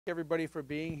Everybody for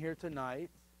being here tonight.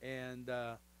 And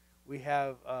we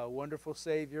have a wonderful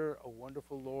Savior, a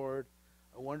wonderful Lord,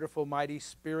 a wonderful mighty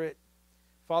Spirit.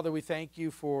 Father, we thank you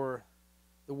for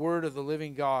the word of the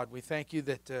living God. We thank you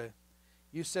that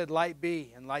you said light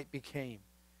be, and light became.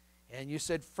 And you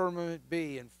said firmament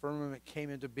be, and firmament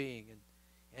came into being.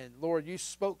 And Lord, you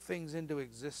spoke things into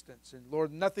existence. And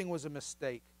Lord, nothing was a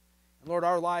mistake. And Lord,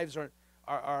 our lives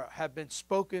have been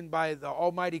spoken by the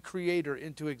Almighty Creator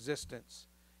into existence.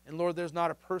 And Lord, there's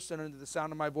not a person under the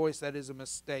sound of my voice that is a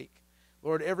mistake.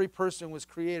 Lord, every person was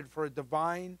created for a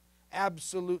divine,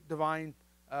 absolute divine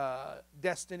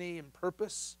destiny and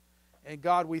purpose. And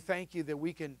God, we thank you that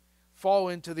we can fall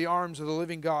into the arms of the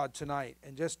living God tonight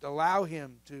and just allow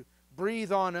him to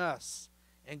breathe on us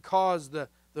and cause the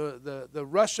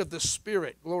rush of the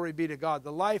Spirit, glory be to God,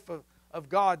 the life of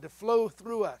God to flow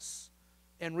through us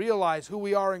and realize who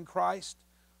we are in Christ,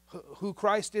 who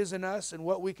Christ is in us, and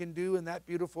what we can do in that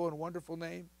beautiful and wonderful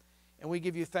name. And we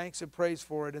give you thanks and praise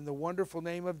for it in the wonderful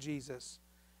name of Jesus.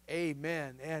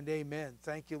 Amen and amen.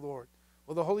 Thank you, Lord.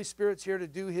 Well, the Holy Spirit's here to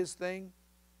do his thing,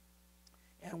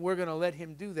 and we're going to let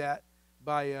him do that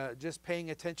by just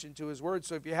paying attention to his word.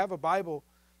 So if you have a Bible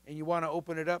and you want to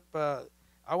open it up,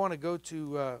 I want to go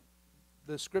to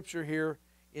the scripture here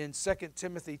in 2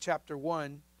 Timothy chapter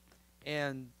 1,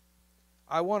 and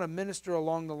I want to minister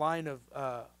along the line of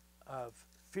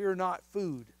fear not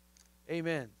food.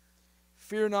 Amen.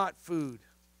 Fear not food.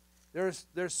 There's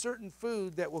certain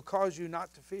food that will cause you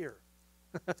not to fear.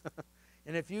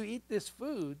 And if you eat this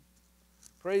food,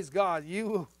 praise God,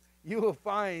 you will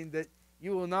find that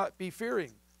you will not be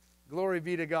fearing. Glory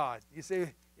be to God. You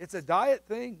say, it's a diet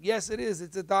thing? Yes, it is.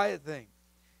 It's a diet thing.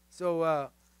 So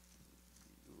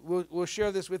we'll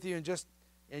share this with you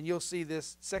and you'll see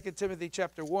this. 2 Timothy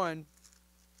chapter 1.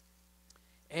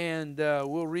 And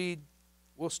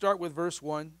we'll start with verse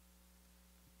 1,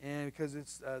 and because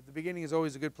it's the beginning is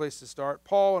always a good place to start.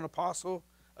 Paul, an apostle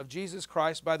of Jesus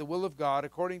Christ, by the will of God,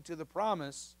 according to the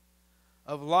promise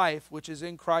of life which is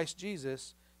in Christ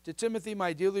Jesus, to Timothy,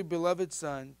 my dearly beloved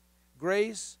son,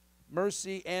 grace,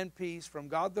 mercy, and peace from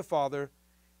God the Father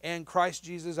and Christ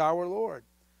Jesus our Lord.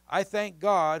 I thank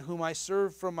God, whom I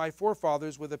serve from my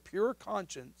forefathers with a pure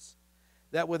conscience,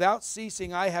 that without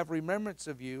ceasing I have remembrance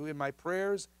of you in my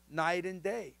prayers night and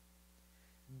day,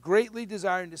 greatly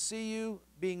desiring to see you,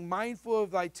 being mindful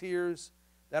of thy tears,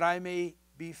 that I may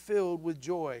be filled with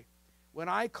joy. When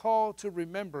I call to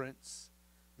remembrance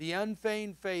the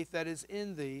unfeigned faith that is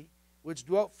in thee, which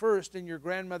dwelt first in your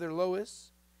grandmother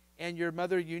Lois and your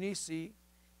mother Eunice,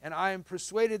 and I am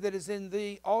persuaded that is in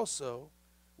thee also,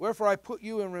 wherefore I put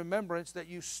you in remembrance that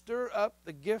you stir up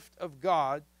the gift of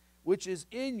God, which is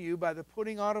in you by the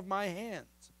putting on of my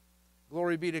hands.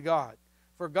 Glory be to God.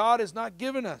 For God has not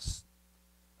given us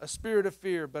a spirit of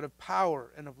fear, but of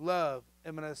power and of love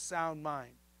and of a sound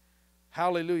mind.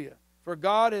 Hallelujah. For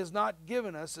God has not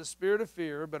given us a spirit of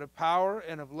fear, but of power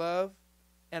and of love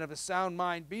and of a sound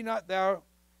mind. Be not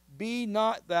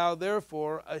thou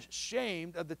therefore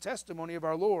ashamed of the testimony of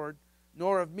our Lord,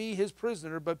 nor of me his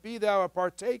prisoner, but be thou a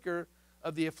partaker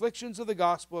of the afflictions of the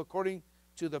gospel according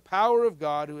to the power of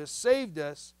God, who has saved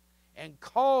us and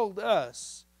called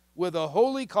us with a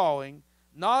holy calling,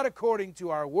 not according to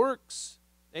our works,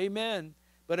 amen,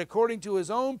 but according to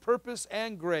his own purpose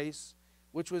and grace,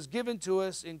 which was given to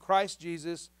us in Christ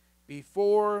Jesus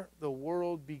before the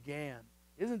world began.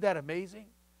 Isn't that amazing?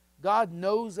 God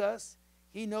knows us.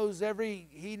 He knows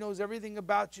everything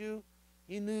about you.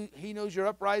 He knows your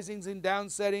uprisings and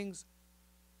downsettings.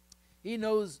 He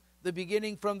knows the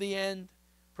beginning from the end.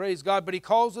 Praise God. But he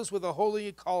calls us with a holy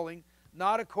calling,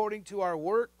 not according to our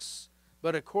works,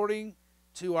 but according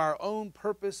to our own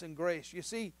purpose and grace. You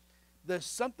see, there's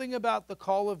something about the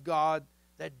call of God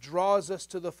that draws us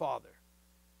to the Father.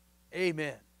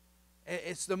 Amen.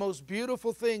 It's the most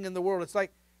beautiful thing in the world.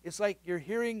 It's like you're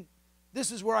hearing,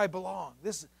 this is where I belong.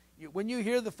 When you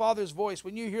hear the Father's voice,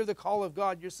 when you hear the call of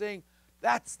God, you're saying,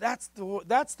 that's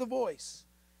the voice.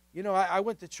 You know, I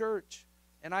went to church,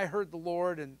 and I heard the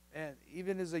Lord, and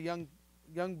even as a young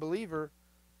believer,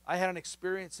 I had an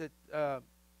experience that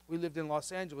we lived in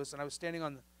Los Angeles, and I was standing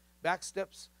on the back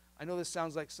steps. I know this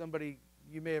sounds like somebody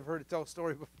you may have heard it tell a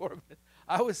story before, but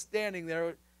I was standing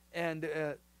there, and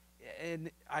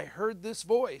I heard this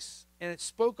voice, and it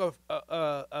spoke of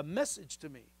a message to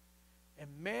me. And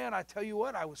man, I tell you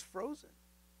what, I was frozen.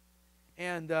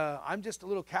 And I'm just a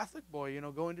little Catholic boy, you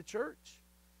know, going to church.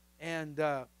 And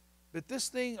but this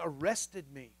thing arrested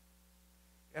me.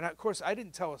 And of course, I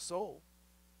didn't tell a soul.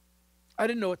 I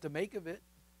didn't know what to make of it.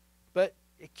 But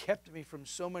it kept me from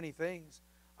so many things.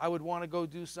 I would want to go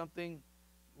do something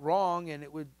wrong, and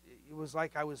it was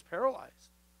like I was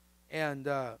paralyzed. And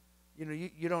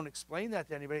you don't explain that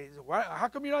to anybody. Why, how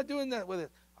come you're not doing that with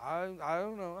it? I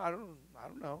don't know. I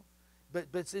don't know. But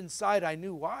it's inside. I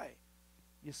knew why.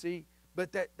 You see.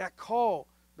 But that call.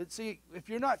 But see, if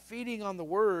you're not feeding on the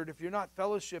Word, if you're not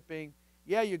fellowshipping,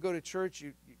 yeah, you go to church.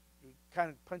 You kind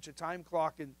of punch a time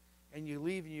clock and you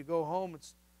leave and you go home.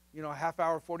 It's a half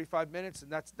hour, 45 minutes,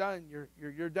 and that's done.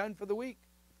 You're done for the week.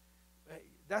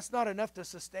 That's not enough to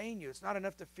sustain you. It's not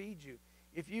enough to feed you.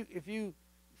 If you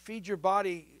feed your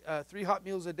body 3 hot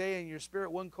meals a day and your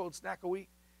spirit 1 cold snack a week,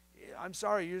 I'm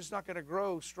sorry, you're just not going to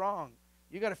grow strong.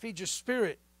 You got to feed your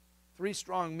spirit 3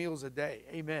 strong meals a day.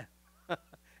 Amen.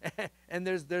 And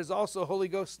there's also Holy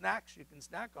Ghost snacks you can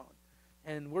snack on,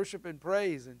 and worship and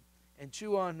praise and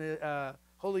chew on the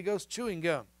Holy Ghost chewing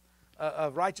gum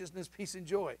of righteousness, peace, and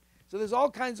joy. So there's all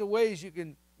kinds of ways you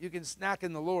can snack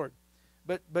in the Lord.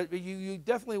 But you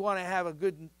definitely want to have a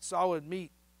good solid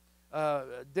meat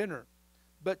dinner.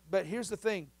 But here's the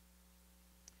thing.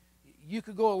 You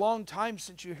could go a long time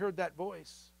since you heard that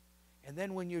voice. And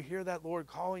then when you hear that Lord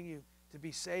calling you to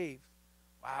be saved,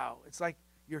 wow, it's like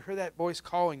you hear that voice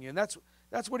calling you. And that's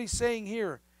what he's saying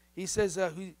here. He says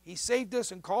he saved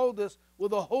us and called us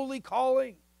with a holy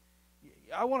calling.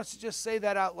 I want us to just say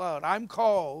that out loud. I'm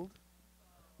called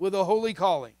with a holy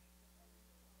calling.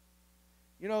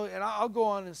 And I'll go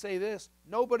on and say this.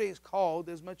 Nobody is called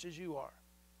as much as you are.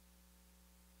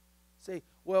 Say,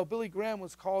 well, Billy Graham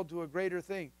was called to a greater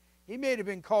thing. He may have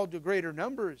been called to greater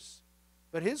numbers,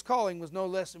 but his calling was no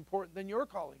less important than your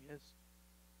calling is.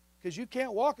 Because you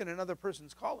can't walk in another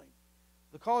person's calling.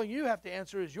 The calling you have to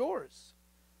answer is yours.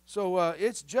 So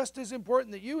it's just as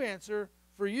important that you answer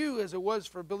for you as it was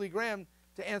for Billy Graham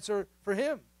to answer for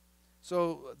him.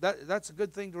 So that's a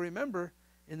good thing to remember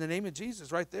in the name of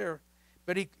Jesus right there.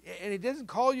 But he doesn't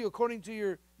call you according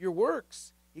to your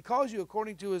works. He calls you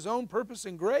according to his own purpose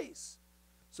and grace.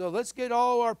 So let's get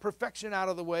all our perfection out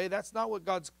of the way. That's not what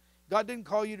God didn't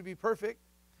call you to be perfect.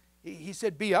 He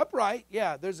said be upright.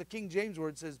 Yeah, there's a King James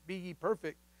word that says be ye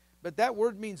perfect. But that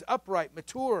word means upright,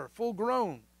 mature, full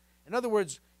grown. In other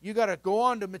words, you got to go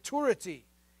on to maturity.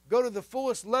 Go to the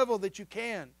fullest level that you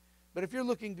can. But if you're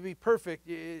looking to be perfect,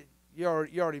 you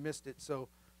already missed it. So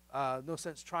no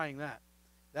sense trying that.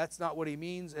 That's not what he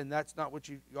means, and that's not what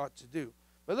you ought to do.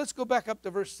 But let's go back up to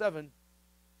verse 7,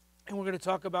 and we're going to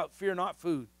talk about fear not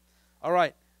food. All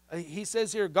right. He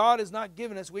says here, God has not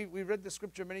given us, we've read the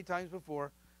scripture many times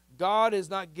before, God has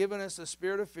not given us a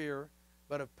spirit of fear,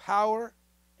 but of power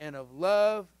and of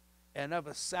love and of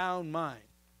a sound mind.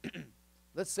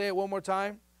 Let's say it one more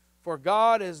time. For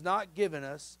God has not given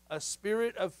us a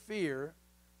spirit of fear,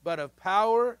 but of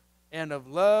power and of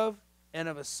love and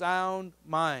of a sound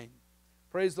mind.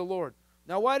 Praise the Lord.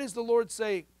 Now, why does the Lord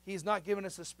say he's not given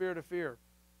us a spirit of fear?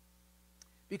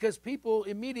 Because people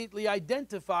immediately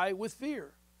identify with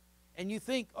fear. And you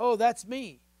think, oh, that's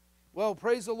me. Well,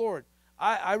 praise the Lord.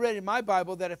 I read in my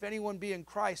Bible that if anyone be in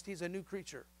Christ, he's a new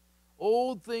creature.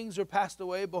 Old things are passed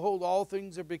away. Behold, all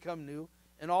things have become new,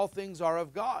 and all things are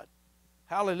of God.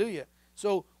 Hallelujah.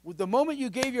 So with the moment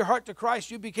you gave your heart to Christ,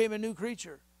 you became a new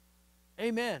creature.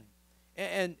 Amen.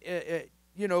 And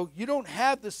you don't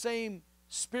have the same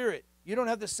spirit. You don't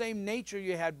have the same nature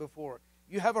you had before.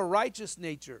 You have a righteous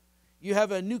nature. You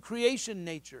have a new creation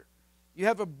nature. You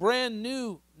have a brand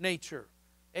new nature.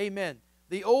 Amen.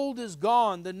 The old is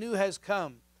gone, the new has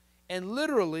come. And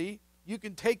literally, you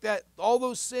can take all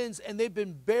those sins, and they've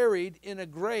been buried in a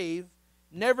grave,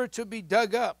 never to be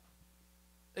dug up.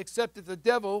 Except that the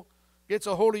devil gets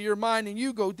a hold of your mind and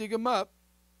you go dig them up.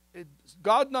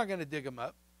 God's not going to dig them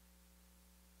up.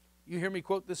 You hear me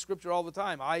quote this scripture all the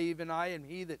time. I, even I, am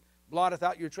he that blotteth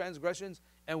out your transgressions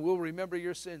and will remember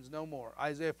your sins no more.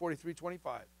 Isaiah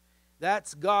 43:25.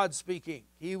 That's God speaking.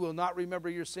 He will not remember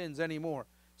your sins anymore.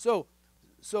 So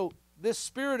this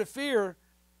spirit of fear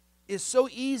is so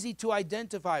easy to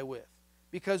identify with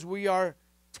because we are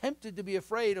tempted to be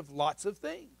afraid of lots of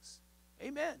things.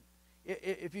 Amen.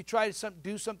 If you try to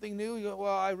do something new, you go,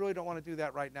 well, I really don't want to do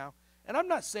that right now. And I'm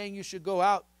not saying you should go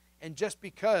out and just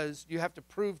because you have to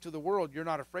prove to the world you're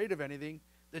not afraid of anything,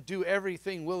 to do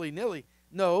everything willy-nilly.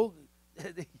 No,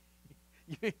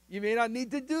 you may not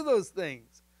need to do those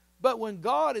things. But when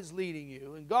God is leading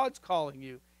you and God's calling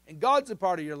you and God's a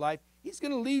part of your life, he's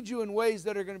going to lead you in ways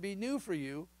that are going to be new for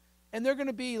you. And they're going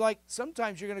to be like,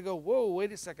 sometimes you're going to go, whoa,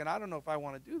 wait a second, I don't know if I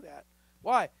want to do that.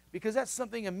 Why? Because that's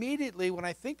something immediately when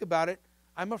I think about it,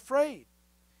 I'm afraid.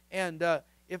 And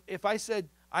if I said,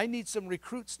 I need some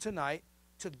recruits tonight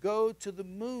to go to the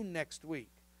moon next week.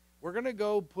 We're going to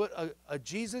go put a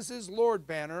Jesus is Lord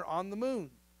banner on the moon.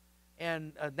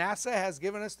 And NASA has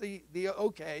given us the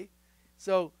okay.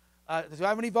 So do I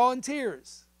have any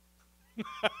volunteers?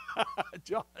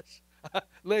 Josh.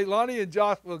 Leilani and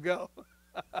Josh will go.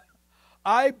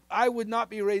 I would not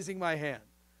be raising my hand.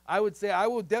 I would say, I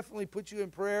will definitely put you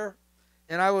in prayer,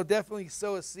 and I will definitely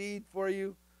sow a seed for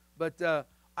you. But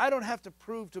I don't have to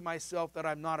prove to myself that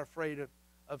I'm not afraid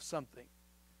of something.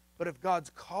 But if God's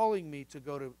calling me to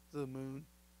go to the moon,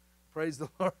 praise the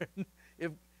Lord.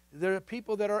 If there are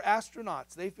people that are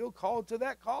astronauts, they feel called to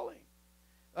that calling.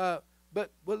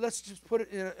 But let's just put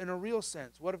it in a real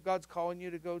sense. What if God's calling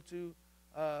you to go to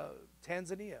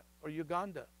Tanzania or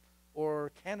Uganda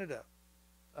or Canada,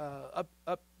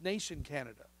 up nation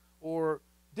Canada, or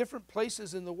different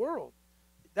places in the world?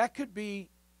 That could be,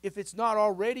 if it's not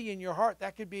already in your heart,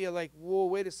 that could be like, whoa,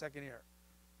 wait a second here.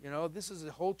 You know, this is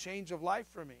a whole change of life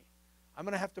for me. I'm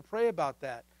going to have to pray about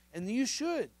that. And you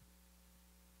should.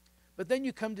 But then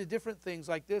you come to different things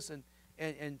like this,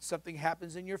 and something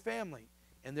happens in your family,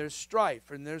 and there's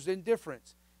strife, and there's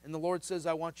indifference. And the Lord says,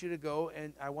 I want you to go,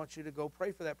 and I want you to go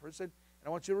pray for that person, and I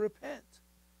want you to repent.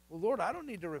 Well, Lord, I don't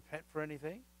need to repent for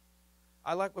anything.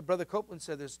 I like what Brother Copeland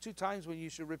said. There's 2 times when you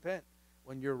should repent.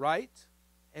 When you're right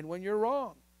and when you're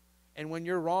wrong. And when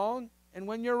you're wrong and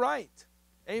when you're right.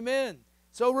 Amen.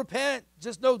 So repent.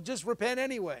 Just repent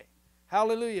anyway.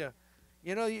 Hallelujah.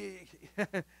 You know,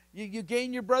 you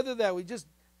gain your brother that way. Just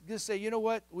say, you know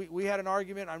what? We had an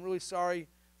argument. I'm really sorry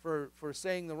for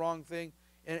saying the wrong thing.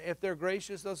 And if they're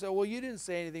gracious, they'll say, well, you didn't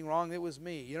say anything wrong. It was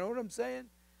me. You know what I'm saying?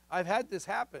 I've had this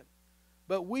happen.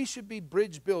 But we should be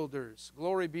bridge builders.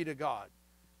 Glory be to God.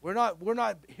 We're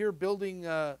not here building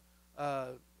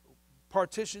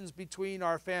partitions between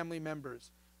our family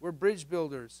members. We're bridge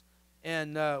builders.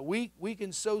 And we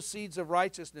can sow seeds of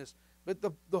righteousness. But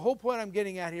the whole point I'm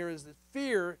getting at here is that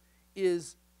fear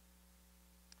is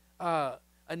a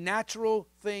natural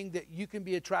thing that you can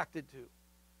be attracted to,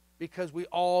 because we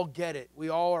all get it. We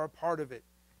all are a part of it.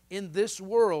 In this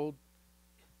world,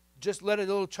 just let a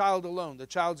little child alone. The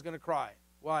child's going to cry.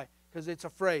 Why? Because it's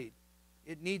afraid.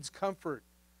 It needs comfort.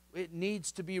 It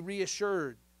needs to be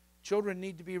reassured. Children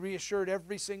need to be reassured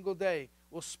every single day.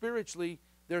 Well, spiritually,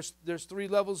 there's 3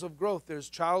 levels of growth. There's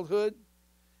childhood.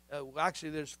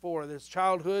 Actually, there's 4. There's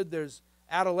childhood, there's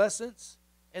adolescence,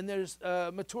 and there's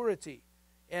maturity.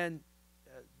 And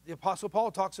the Apostle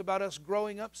Paul talks about us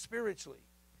growing up spiritually.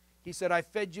 He said, I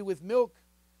fed you with milk.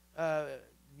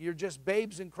 You're just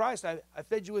babes in Christ. I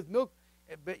fed you with milk,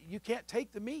 but you can't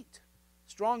take the meat.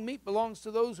 Strong meat belongs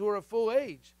to those who are of full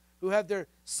age, who have their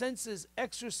senses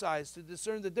exercised to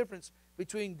discern the difference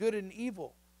between good and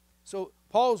evil. So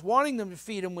Paul's wanting them to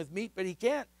feed them with meat, but he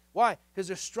can't. Why? Because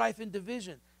there's strife and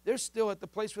division. They're still at the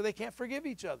place where they can't forgive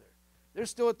each other. They're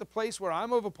still at the place where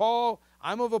I'm of Paul,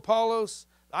 I'm of Apollos,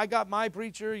 I got my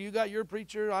preacher, you got your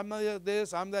preacher, I'm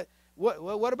this, I'm that.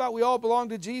 What about we all belong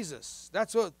to Jesus?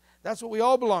 That's what we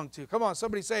all belong to. Come on,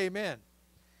 somebody say amen.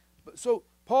 So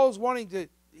Paul's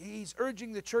he's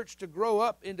urging the church to grow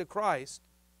up into Christ.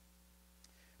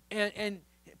 And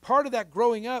part of that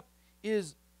growing up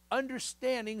is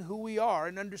understanding who we are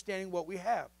and understanding what we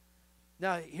have.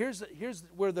 Now, here's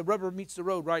where the rubber meets the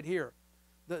road right here.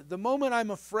 The moment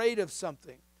I'm afraid of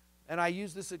something, and I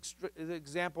use this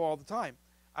example all the time,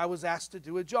 I was asked to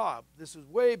do a job. This was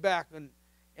way back,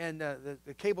 and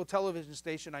the cable television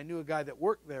station, I knew a guy that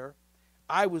worked there.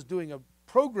 I was doing a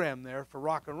program there for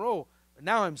rock and roll. But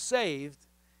now I'm saved,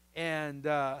 and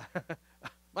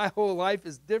my whole life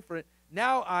is different.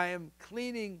 Now I am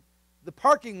cleaning the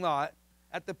parking lot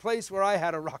at the place where I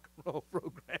had a rock and roll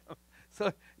program.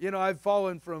 So, you know, I've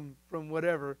fallen from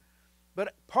whatever.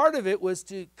 But part of it was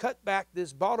to cut back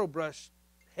this bottle brush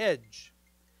hedge.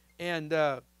 And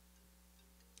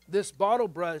this bottle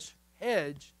brush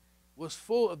hedge was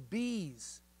full of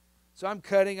bees. So I'm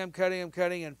cutting,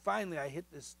 and finally I hit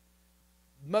this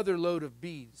mother load of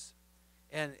bees.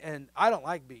 And I don't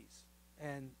like bees.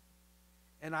 And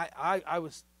I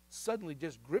was suddenly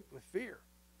just gripped with fear.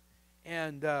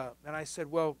 And I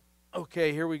said, well,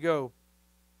 okay, here we go.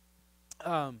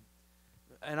 And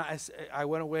I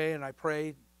went away and I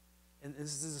prayed. And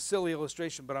this is a silly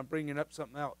illustration, but I'm bringing up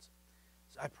something else.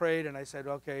 So I prayed and I said,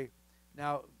 okay,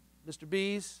 now, Mr.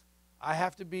 Bees, I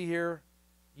have to be here.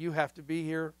 You have to be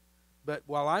here. But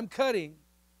while I'm cutting,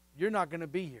 you're not going to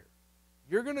be here.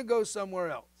 You're going to go somewhere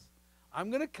else. I'm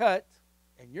going to cut,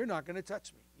 and you're not going to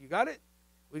touch me. You got it?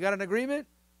 We got an agreement?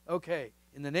 Okay.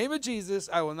 In the name of Jesus,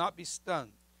 I will not be stung.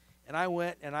 And I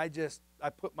went and I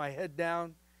put my head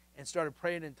down and started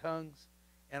praying in tongues.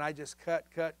 And I just cut.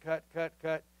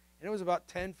 And it was about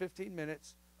 10, 15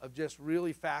 minutes of just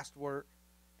really fast work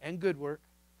and good work.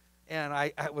 And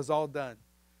I was all done.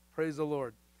 Praise the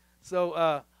Lord.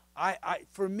 So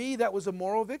for me, that was a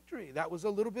moral victory. That was a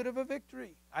little bit of a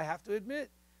victory, I have to admit.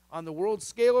 On the world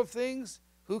scale of things,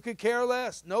 who could care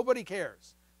less? Nobody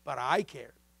cares. But I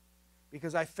cared.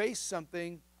 Because I faced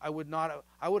something I would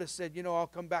have said, I'll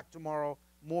come back tomorrow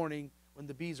morning when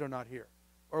the bees are not here.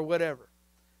 Or whatever.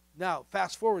 Now,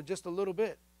 fast forward just a little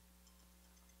bit.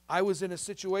 I was in a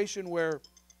situation where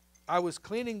I was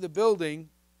cleaning the building.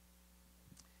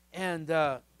 And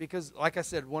because, like I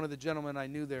said, one of the gentlemen I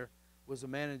knew there was a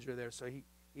manager there. So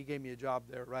he gave me a job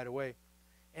there right away.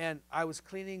 And I was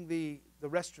cleaning the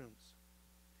restrooms.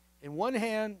 In one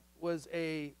hand was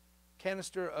a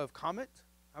canister of Comet.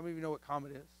 How many of you know what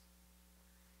Comet is?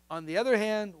 On the other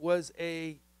hand was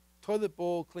a toilet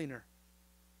bowl cleaner.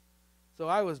 So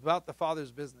I was about the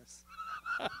Father's business.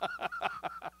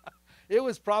 It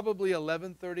was probably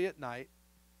 11:30 at night,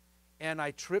 and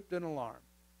I tripped an alarm.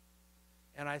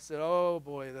 And I said, oh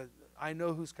boy, I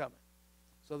know who's coming.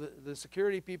 So the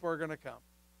security people are going to come.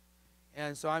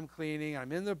 And so I'm cleaning,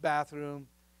 I'm in the bathroom,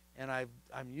 and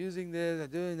I'm using this, I'm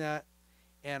doing that,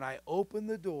 and I open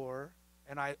the door,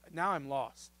 and now I'm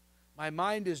lost. My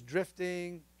mind is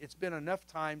drifting. It's been enough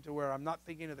time to where I'm not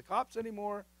thinking of the cops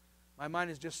anymore. My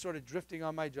mind is just sort of drifting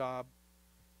on my job.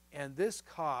 And this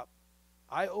cop,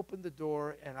 I opened the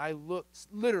door, and I looked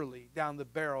literally down the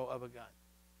barrel of a gun.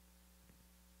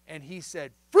 And he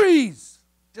said, freeze!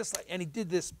 And he did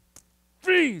this,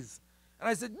 freeze! And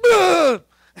I said, Ugh!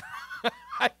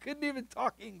 I couldn't even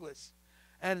talk English.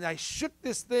 And I shook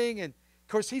this thing, and of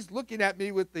course he's looking at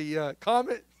me with the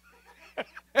Comet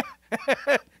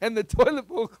and the toilet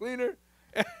bowl cleaner.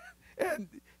 And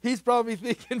he's probably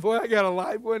thinking, boy, I got a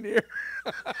live one here.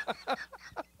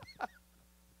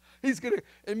 He's going to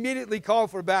immediately call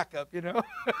for backup,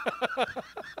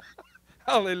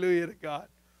 Hallelujah to God.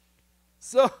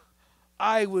 So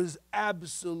I was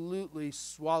absolutely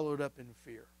swallowed up in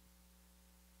fear.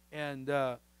 And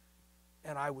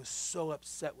I was so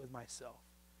upset with myself.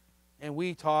 And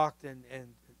we talked, and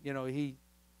he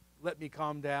let me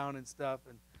calm down and stuff,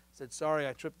 and said, sorry,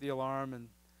 I tripped the alarm, and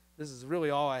this is really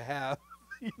all I have.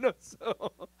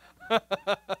 So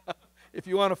if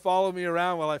you want to follow me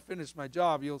around while I finish my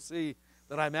job, you'll see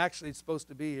that I'm actually supposed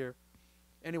to be here.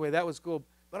 Anyway, that was cool.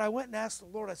 But I went and asked the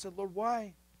Lord, I said, Lord,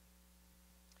 why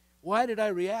did I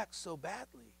react so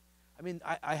badly? I mean,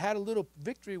 I had a little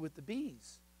victory with the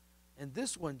bees. And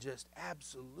this one just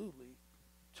absolutely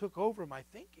took over my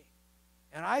thinking.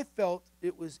 And I felt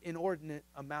it was inordinate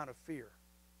amount of fear.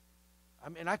 I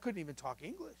mean, I couldn't even talk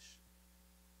English.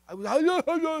 I was,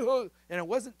 and it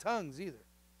wasn't tongues either.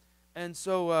 And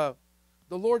so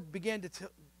the Lord began to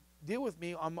deal with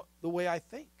me on the way I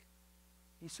think.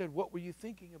 He said, what were you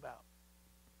thinking about?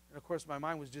 And of course, my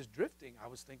mind was just drifting. I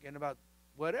was thinking about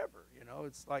whatever,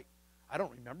 It's like, I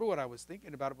don't remember what I was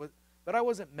thinking about, but I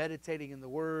wasn't meditating in the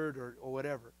Word or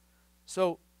whatever.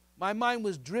 So my mind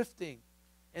was drifting.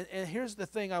 And here's the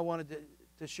thing I wanted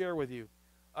to share with you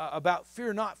about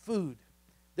fear not food.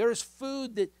 There's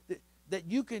food that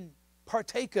you can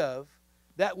partake of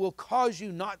that will cause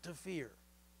you not to fear.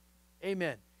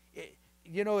 Amen.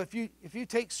 If you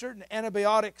take certain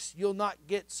antibiotics, you'll not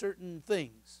get certain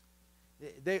things.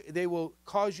 They will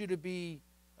cause you to be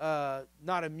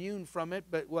not immune from it,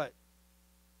 but what?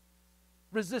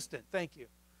 Resistant. Thank you.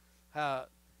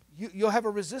 You'll have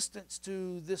a resistance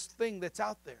to this thing that's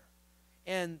out there.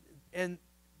 And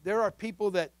there are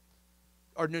people that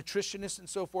are nutritionists and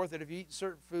so forth that if you eat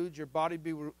certain foods, your body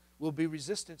will be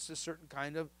resistant to certain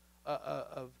kind of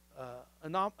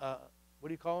what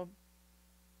do you call them?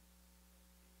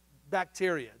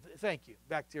 Bacteria. Thank you.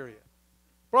 Bacteria.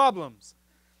 Problems.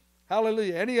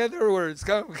 Hallelujah. Any other words?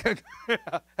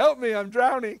 Help me, I'm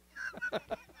drowning.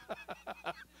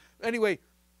 Anyway,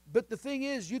 but the thing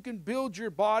is, you can build your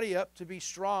body up to be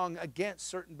strong against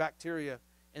certain bacteria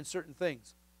and certain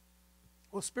things.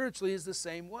 Well, spiritually is the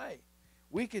same way.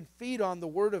 We can feed on the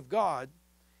Word of God.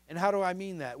 And how do I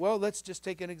mean that? Well, let's just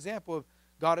take an example of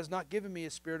God has not given me a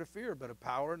spirit of fear, but of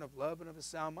power and of love and of a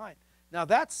sound mind. Now,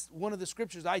 that's one of the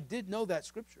scriptures. I did know that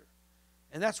scripture.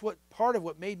 And that's part of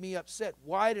what made me upset.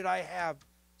 Why did I have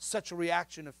such a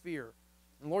reaction of fear?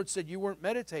 And the Lord said, you weren't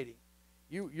meditating.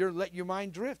 You let your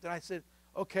mind drift. And I said,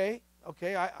 okay,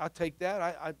 I'll take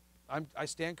that. I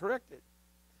stand corrected.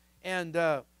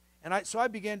 So I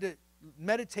began to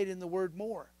meditate in the Word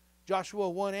more. Joshua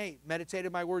 1:8, meditate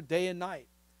in my Word day and night,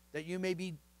 that you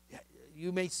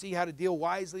may see how to deal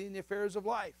wisely in the affairs of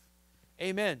life.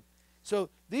 Amen. So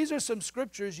these are some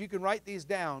scriptures. You can write these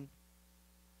down.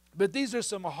 But these are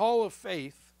some hall of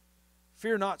faith,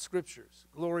 fear not scriptures.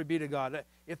 Glory be to God.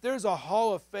 If there's a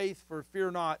hall of faith for fear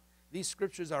not, these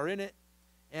scriptures are in it.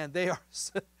 And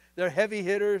they're heavy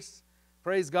hitters.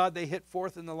 Praise God, they hit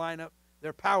fourth in the lineup.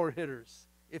 They're power hitters,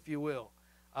 if you will.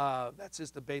 That's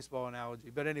just a baseball analogy.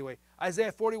 But anyway,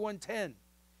 Isaiah 41:10.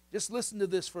 Just listen to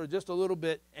this for just a little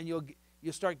bit, and you'll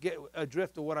start get a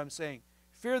drift of what I'm saying.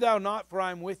 Fear thou not, for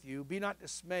I am with you. Be not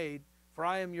dismayed, for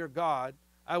I am your God.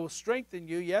 I will strengthen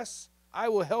you. Yes, I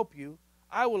will help you.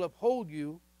 I will uphold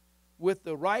you with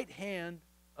the right hand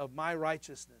of my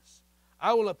righteousness.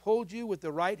 I will uphold you with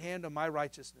the right hand of my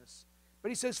righteousness. But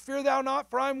he says, fear thou not,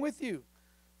 for I am with you.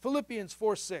 Philippians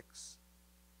 4:6.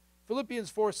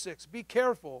 Philippians 4:6. Be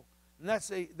careful. And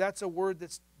that's a word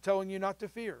that's telling you not to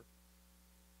fear.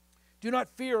 Do not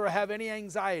fear or have any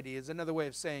anxiety is another way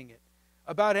of saying it.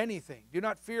 About anything. Do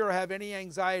not fear or have any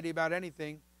anxiety about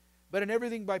anything, but in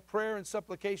everything by prayer and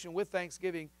supplication with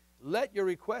thanksgiving, let your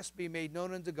requests be made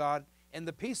known unto God, and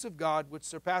the peace of God, which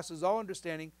surpasses all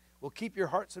understanding, will keep your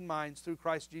hearts and minds through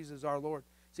Christ Jesus our Lord.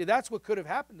 See, that's what could have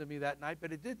happened to me that night,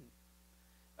 but it didn't.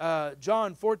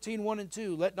 John 14:1 and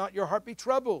 2, let not your heart be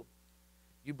troubled.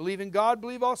 You believe in God,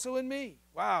 believe also in me.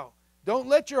 Wow. Don't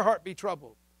let your heart be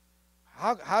troubled.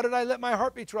 How did I let my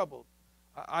heart be troubled?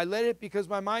 I let it because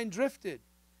my mind drifted.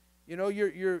 You know,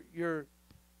 your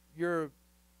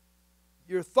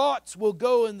thoughts will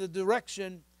go in the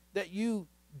direction that you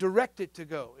direct it to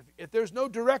go. If there's no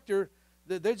director,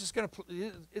 they're just going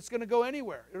to, it's going to go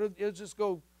anywhere. It'll just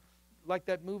go like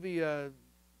that movie,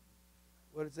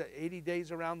 what is that, 80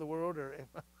 Days Around the World, or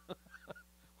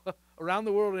Around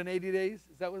the World in 80 Days?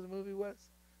 Is that what the movie was?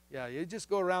 Yeah, you just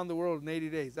go around the world in 80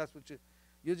 days. That's what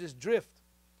you'll just drift.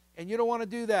 And you don't want to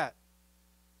do that.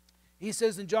 He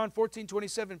says in John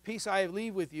 14:27, peace I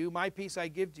leave with you, my peace I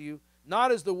give to you.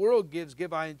 Not as the world gives,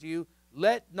 give I unto you.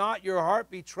 Let not your heart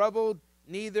be troubled,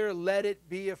 neither let it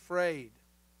be afraid.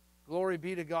 Glory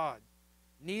be to God.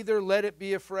 Neither let it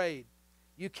be afraid.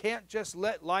 You can't just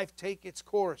let life take its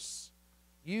course.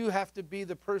 You have to be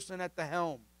the person at the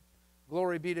helm.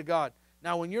 Glory be to God.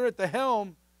 Now, when you're at the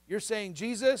helm, you're saying,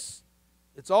 Jesus,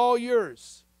 it's all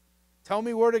yours. Tell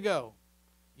me where to go.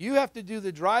 You have to do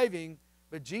the driving,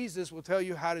 but Jesus will tell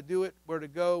you how to do it, where to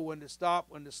go, when to stop,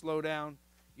 when to slow down.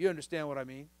 You understand what I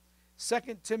mean. 1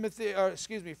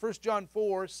 John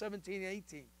 4:17 and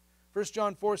 18. 1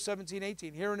 John 4:17,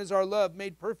 18. Herein is our love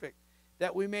made perfect,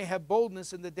 that we may have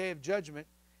boldness in the day of judgment,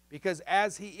 because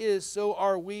as he is, so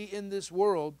are we in this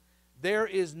world. There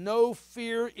is no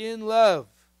fear in love,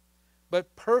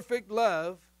 but perfect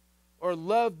love, or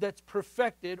love that's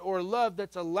perfected, or love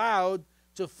that's allowed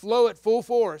to flow at full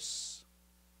force.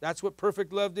 That's what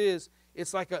perfect love is.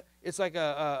 It's like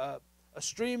a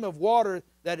stream of water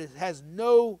that has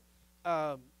no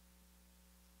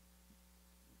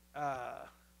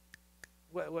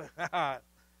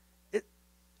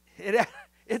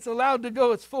it's allowed to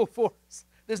go its full force.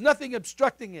 There's nothing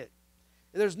obstructing it.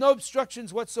 There's no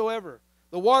obstructions whatsoever.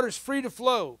 The water's free to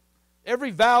flow.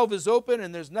 Every valve is open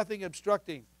and there's nothing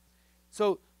obstructing.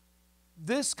 So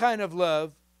this kind of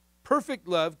love, perfect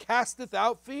love, casteth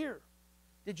out fear.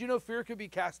 Did you know fear can be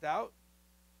cast out?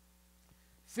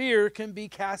 Fear can be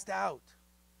cast out.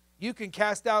 You can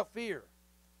cast out fear.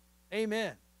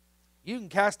 Amen. You can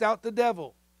cast out the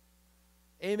devil.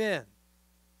 Amen.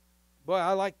 Boy,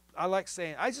 I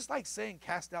just like saying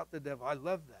cast out the devil. I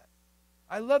love that.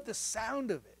 I love the sound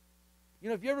of it. You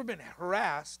know, if you've ever been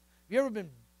harassed, if you've ever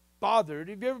been bothered,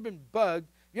 if you've ever been bugged,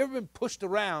 if you've ever been pushed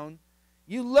around,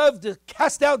 you love to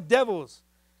cast out devils.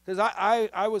 Because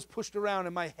I was pushed around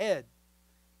in my head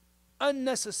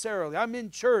unnecessarily. I'm in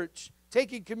church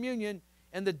taking communion,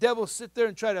 and the devil sit there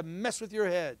and try to mess with your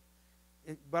head.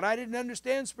 But I didn't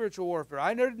understand spiritual warfare.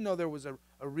 I didn't know there was a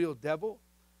real devil.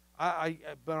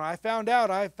 But I found out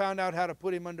how to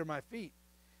put him under my feet.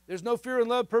 There's no fear in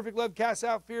love. Perfect love casts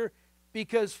out fear,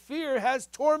 because fear has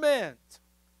torment.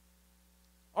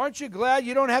 Aren't you glad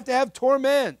you don't have to have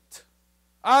torment?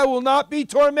 I will not be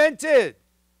tormented.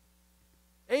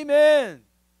 Amen.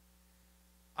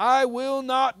 I will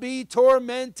not be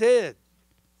tormented.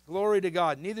 Glory to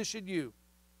God. Neither should you.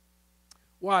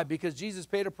 Why? Because Jesus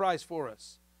paid a price for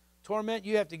us. Torment,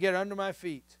 you have to get under my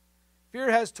feet.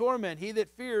 Fear has torment. He that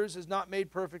fears is not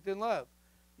made perfect in love.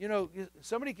 You know,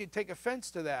 somebody could take offense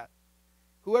to that.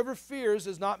 Whoever fears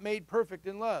is not made perfect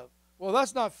in love. Well,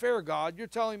 that's not fair, God. You're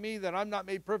telling me that I'm not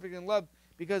made perfect in love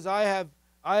because I have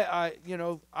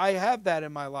that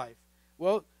in my life.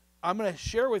 Well, I'm going to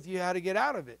share with you how to get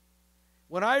out of it.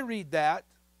 When I read that,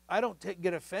 I don't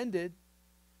get offended.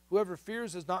 Whoever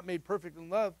fears is not made perfect in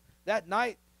love. That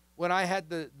night, when I had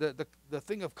the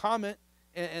thing of comment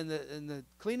and the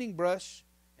cleaning brush,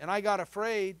 and I got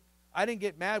afraid, I didn't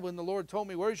get mad when the Lord told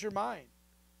me, where's your mind?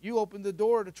 You opened the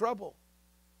door to trouble.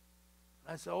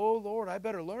 I said, oh, Lord, I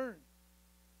better learn.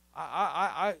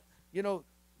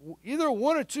 Either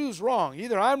one or two is wrong.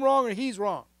 Either I'm wrong or he's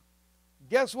wrong.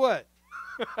 guess what?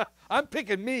 I'm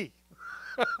picking me.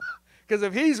 Because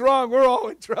if he's wrong, we're all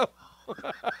in trouble.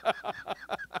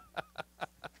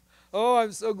 Oh,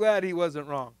 I'm so glad he wasn't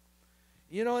wrong.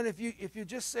 You know, and if you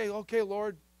just say, okay,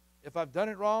 Lord, if I've done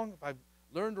it wrong, if I've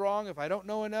learned wrong, if I don't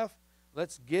know enough,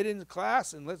 let's get into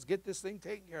class and let's get this thing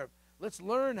taken care of. Let's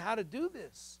learn how to do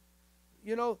this.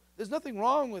 You know, there's nothing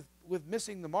wrong with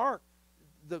missing the mark.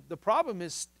 The problem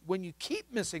is when you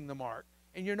keep missing the mark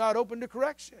and you're not open to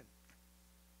correction.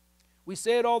 We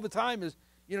say it all the time is,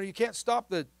 you know, you can't stop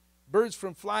the birds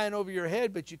from flying over your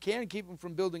head, but you can keep them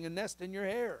from building a nest in your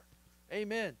hair.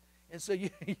 Amen. And so you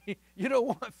don't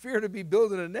want fear to be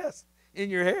building a nest in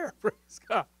your hair. Praise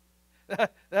God.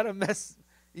 That'll mess.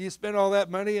 You spend all that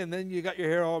money and then you got your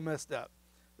hair all messed up.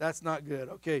 That's not good.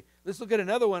 Okay, let's look at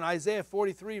another one. Isaiah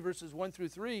 43 verses 1 through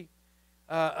 3.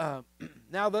 Now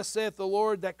thus saith the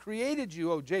Lord that created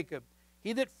you, O Jacob,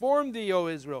 he that formed thee, O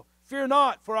Israel. Fear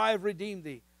not, for I have redeemed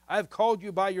thee. I have called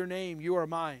you by your name. You are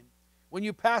mine. When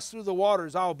you pass through the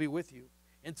waters, I will be with you.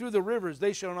 And through the rivers,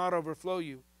 they shall not overflow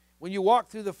you. When you walk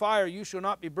through the fire, you shall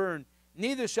not be burned.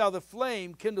 Neither shall the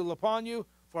flame kindle upon you,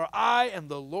 for I am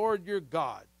the Lord your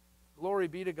God. Glory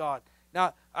be to God.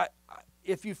 Now,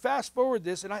 if you fast forward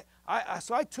this, and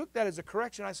so I took that as a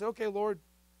correction. I said, okay, Lord,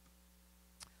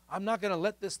 I'm not going to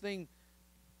let this thing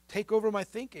take over my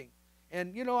thinking.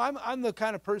 And, you know, I'm the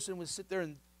kind of person who would sit there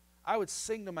and I would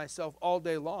sing to myself all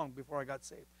day long before I got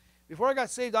saved. Before I got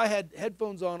saved, I had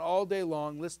headphones on all day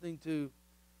long listening to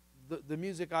the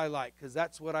music I like, because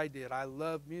that's what I did. I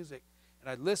love music. And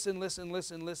I'd listen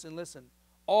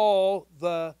all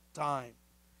the time.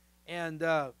 And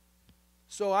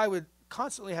so I would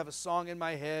constantly have a song in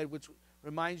my head which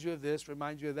reminds you of this,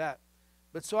 reminds you of that.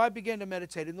 But so I began to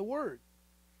meditate in the Word.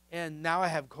 And now I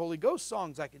have Holy Ghost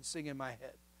songs I can sing in my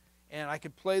head. And I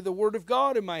can play the Word of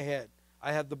God in my head.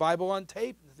 I have the Bible on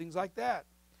tape and things like that.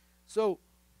 So,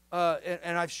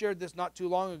 and I've shared this not too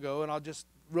long ago, and I'll just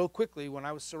real quickly, when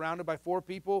I was surrounded by 4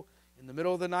 people in the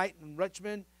middle of the night in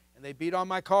Richmond, and they beat on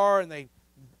my car, and they,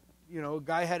 you know, a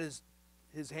guy had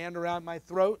his hand around my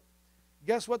throat.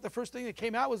 Guess what? The first thing that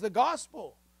came out was the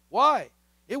gospel. Why?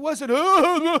 It wasn't,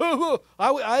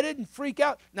 I didn't freak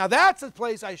out. Now that's a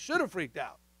place I should have freaked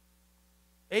out.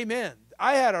 Amen.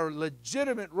 I had a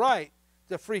legitimate right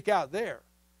to freak out there.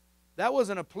 That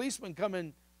wasn't a policeman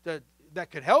coming that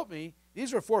could help me.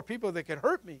 These were 4 people that could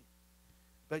hurt me.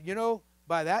 But you know,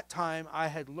 by that time, I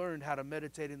had learned how to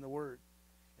meditate in the Word.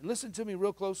 And listen to me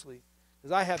real closely,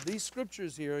 because I have these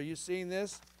scriptures here. Are you seeing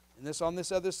this? And this on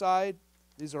this other side?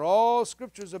 These are all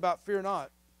scriptures about fear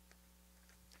not.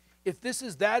 If this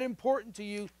is that important to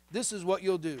you, this is what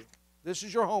you'll do. This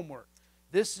is your homework.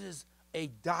 This is a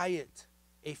diet,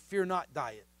 a fear not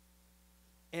diet.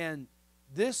 And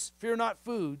this fear not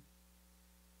food,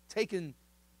 taken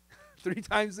 3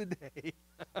 times a day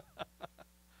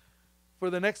for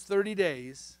the next 30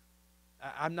 days,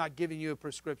 I'm not giving you a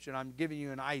prescription. I'm giving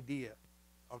you an idea,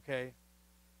 okay?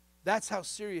 That's how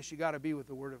serious you got to be with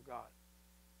the Word of God.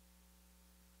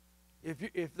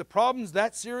 If the problem's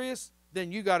that serious,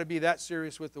 then you got to be that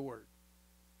serious with the Word.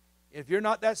 If you're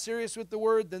not that serious with the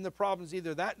Word, then the problem's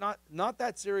either that not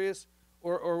that serious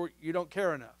or you don't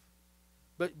care enough.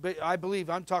 But I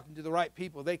believe I'm talking to the right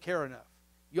people. They care enough.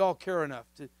 You all care enough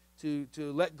to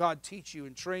let God teach you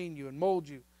and train you and mold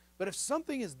you. But if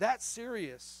something is that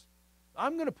serious,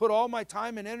 I'm going to put all my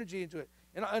time and energy into it.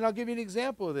 And I'll give you an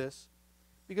example of this,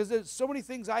 because there's so many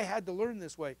things I had to learn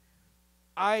this way.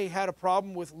 I had a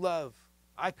problem with love.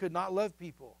 I could not love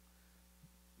people.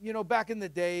 You know, back in the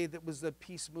day, that was the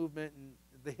peace movement and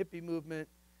the hippie movement,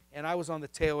 and I was on the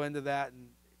tail end of that, and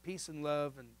peace and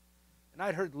love, and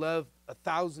I'd heard love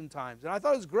 1,000 times, and I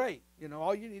thought it was great. You know,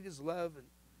 all you need is love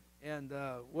and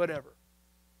whatever.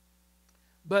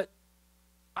 But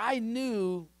I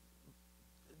knew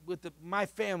with my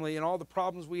family and all the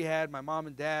problems we had, my mom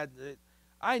and dad,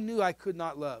 I knew I could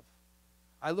not love.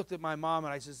 I looked at my mom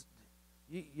and I said,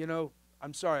 you know,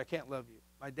 I'm sorry, I can't love you.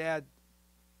 My dad,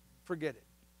 forget it.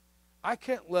 I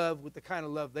can't love with the kind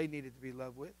of love they needed to be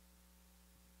loved with.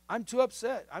 I'm too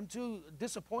upset. I'm too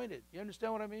disappointed. You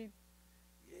understand what I mean?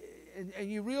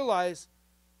 And you realize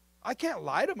I can't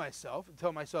lie to myself and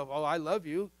tell myself, oh, I love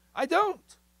you. I don't.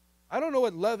 I don't know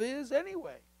what love is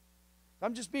anyway.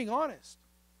 I'm just being honest.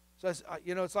 So,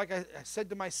 you know, it's like I said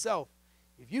to myself,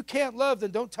 if you can't love,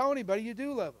 then don't tell anybody you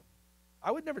do love them.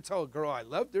 I would never tell a girl I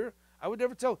loved her. I would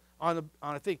never tell on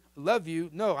a thing, love you.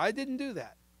 No, I didn't do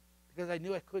that because I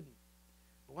knew I couldn't.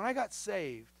 But when I got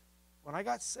saved, and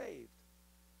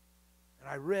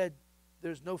I read,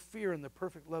 there's no fear in the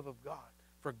perfect love of God.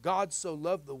 For God so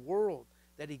loved the world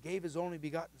that he gave his only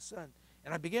begotten Son.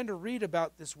 And I began to read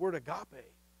about this word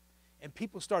agape. And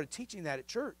people started teaching that at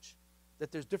church,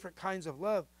 that there's different kinds of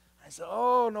love. I said,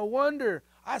 oh, no wonder.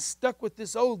 I stuck with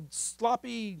this old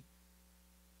sloppy,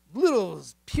 little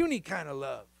puny kind of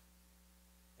love.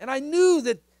 And I knew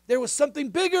that there was something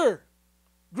bigger,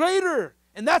 greater.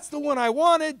 And that's the one I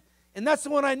wanted. And that's the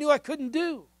one I knew I couldn't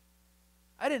do.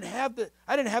 I didn't have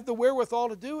the wherewithal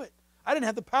to do it. I didn't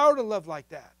have the power to love like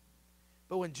that.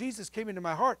 But when Jesus came into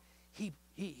my heart, he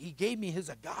gave me his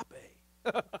agape.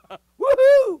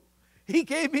 Woohoo! He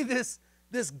gave me this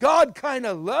God kind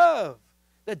of love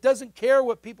that doesn't care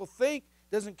what people think,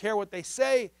 doesn't care what they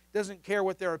say, doesn't care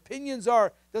what their opinions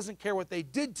are, doesn't care what they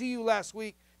did to you last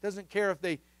week, doesn't care if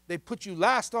they put you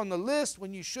last on the list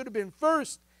when you should have been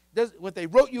first, what they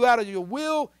wrote you out of your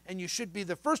will and you should be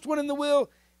the first one in the will.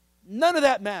 None of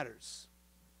that matters.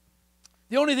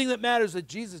 The only thing that matters is that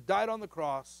Jesus died on the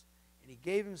cross and he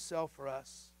gave himself for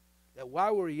us, that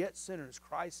while we were yet sinners,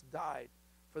 Christ died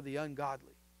for the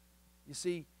ungodly. You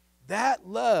see, that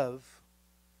love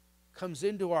comes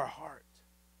into our heart.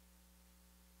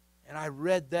 And I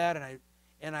read that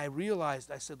and I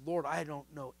realized, I said, Lord, I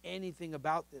don't know anything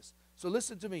about this. So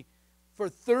listen to me. For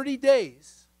 30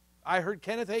 days, I heard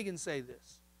Kenneth Hagin say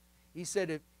this. He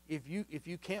said, if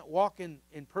you can't walk in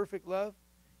perfect love,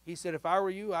 he said, if I were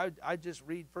you, I'd just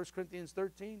read 1 Corinthians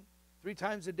 13 3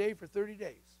 times a day for 30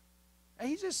 days. And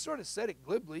he just sort of said it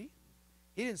glibly.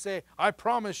 He didn't say, I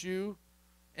promise you,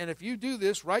 and if you do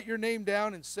this, write your name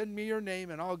down and send me your name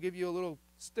and I'll give you a little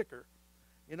sticker.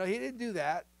 You know, he didn't do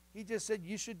that. He just said,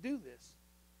 you should do this.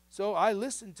 So I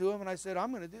listened to him and I said,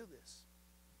 I'm going to do this.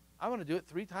 I'm going to do it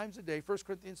 3 times a day, 1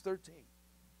 Corinthians 13.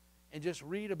 And just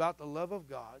read about the love of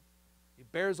God. He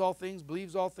bears all things,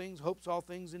 believes all things, hopes all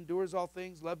things, endures all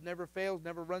things. Love never fails,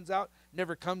 never runs out,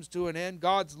 never comes to an end.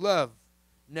 God's love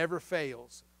never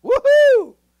fails.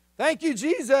 Woohoo! Thank you,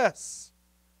 Jesus.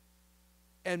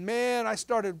 And man, I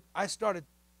started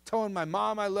telling my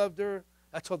mom I loved her.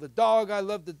 I told the dog I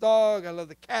loved the dog. I love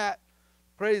the cat.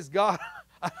 Praise God.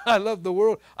 I love the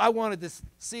world. I wanted to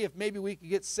see if maybe we could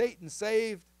get Satan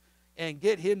saved and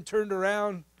get him turned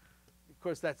around. Of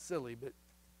course, that's silly, but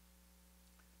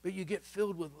you get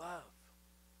filled with love.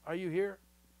 Are you here?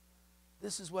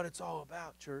 This is what it's all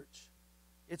about, church.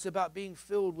 It's about being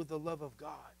filled with the love of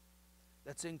God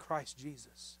that's in Christ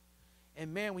Jesus.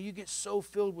 And man, when you get so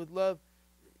filled with love,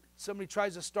 somebody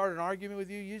tries to start an argument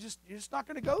with you, you're just not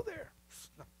going to go there.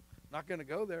 Not going to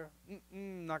go there.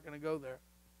 Not going to go there.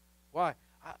 Why?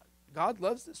 God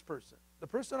loves this person. The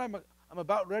person I'm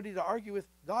about ready to argue with,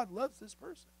 God loves this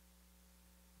person.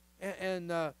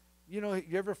 And you know,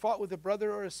 you ever fought with a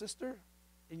brother or a sister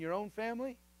in your own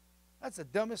family? That's the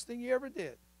dumbest thing you ever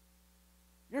did.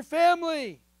 Your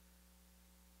family.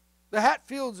 The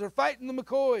Hatfields are fighting the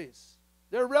McCoys.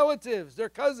 They're relatives. They're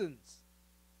cousins.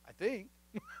 I think.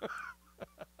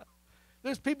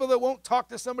 There's people that won't talk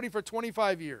to somebody for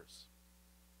 25 years.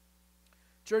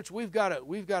 Church, we've got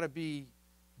to be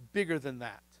bigger than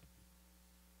that.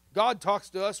 God talks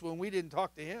to us when we didn't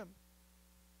talk to him.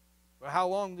 For how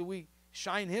long do we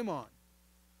shine him on?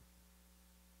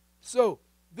 So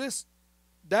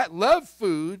that love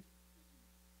food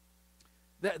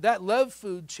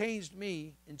changed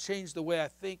me and changed the way I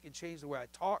think and changed the way I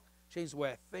talk, changed the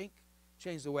way I think,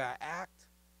 changed the way I act.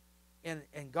 And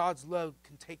God's love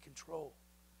can take control.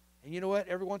 And you know what?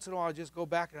 Every once in a while I just go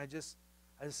back and I just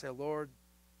say, Lord,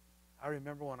 I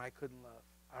remember when I couldn't love.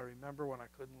 I remember when I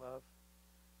couldn't love.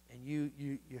 And you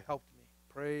helped me.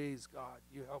 Praise God.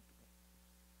 You helped me.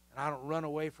 And I don't run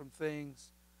away from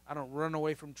things. I don't run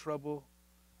away from trouble.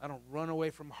 I don't run away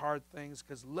from hard things,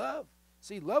 because love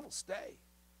will stay.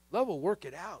 Love will work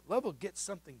it out. Love will get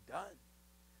something done.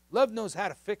 Love knows how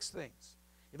to fix things.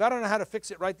 If I don't know how to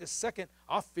fix it right this second,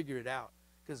 I'll figure it out,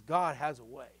 because God has a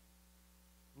way.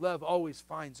 Love always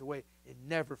finds a way. It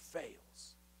never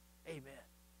fails. Amen.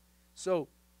 So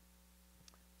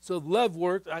love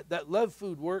worked. That love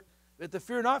food worked. But the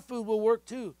fear not food will work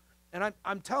too. And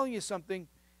I'm telling you something.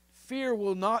 Fear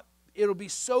will not. It'll be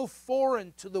so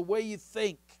foreign to the way you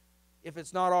think, if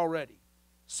it's not already.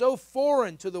 So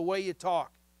foreign to the way you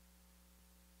talk.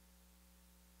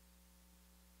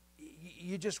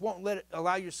 You just won't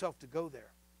allow yourself to go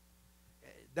there.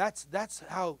 That's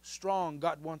how strong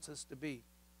God wants us to be.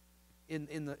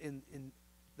 In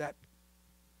that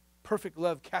perfect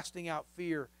love, casting out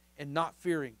fear and not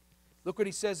fearing. Look what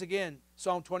he says again,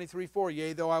 Psalm 23:4.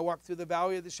 Yea, though I walk through the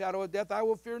valley of the shadow of death, I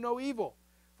will fear no evil.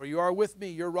 For you are with me,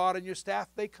 your rod and your staff,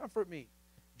 they comfort me.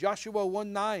 Joshua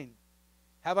 1:9.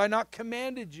 Have I not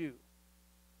commanded you?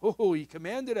 Oh, he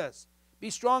commanded us.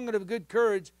 Be strong and of good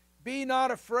courage. Be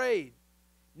not afraid,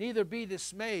 neither be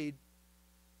dismayed.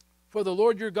 For the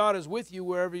Lord your God is with you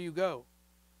wherever you go.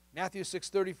 Matthew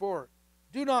 6:34.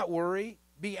 Do not worry,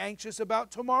 be anxious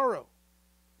about tomorrow.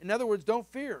 In other words, don't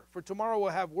fear, for tomorrow will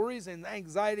have worries and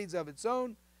anxieties of its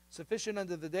own. Sufficient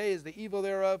unto the day is the evil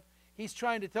thereof. He's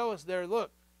trying to tell us there,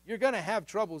 look, you're going to have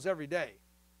troubles every day.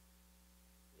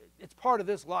 It's part of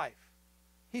this life.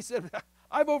 He said,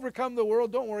 I've overcome the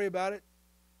world. Don't worry about it.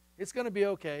 It's going to be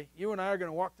okay. You and I are going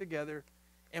to walk together.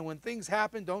 And when things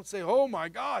happen, don't say, oh my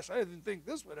gosh, I didn't think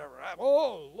this would ever happen.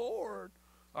 Oh, Lord,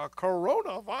 a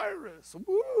coronavirus.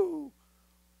 Woo.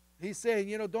 He's saying,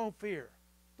 don't fear.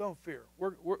 Don't fear.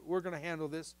 We're going to handle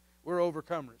this. We're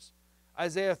overcomers.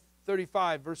 Isaiah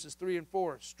 35, verses 3 and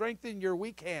 4. Strengthen your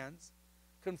weak hands.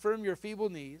 Confirm your feeble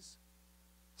knees.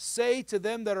 Say to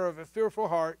them that are of a fearful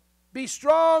heart, be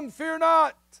strong, fear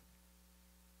not.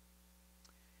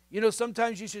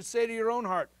 Sometimes you should say to your own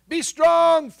heart, be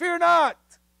strong, fear not.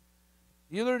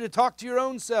 You learn to talk to your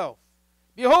own self.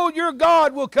 Behold, your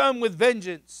God will come with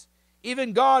vengeance,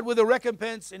 even God with a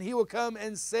recompense, and he will come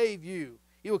and save you.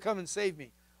 He will come and save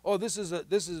me. Oh, this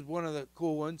is one of the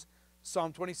cool ones.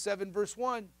 Psalm 27, verse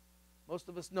 1. Most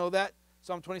of us know that.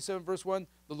 Psalm 27, verse 1.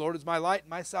 The Lord is my light and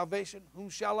my salvation. Whom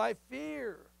shall I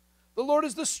fear? The Lord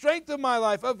is the strength of my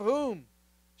life. Of whom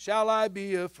shall I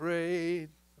be afraid?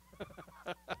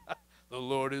 The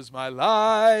Lord is my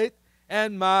light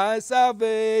and my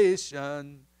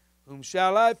salvation. Whom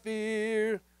shall I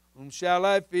fear? Whom shall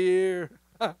I fear?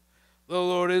 The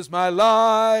Lord is my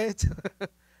light.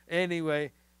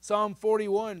 Anyway, Psalm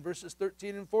 41, verses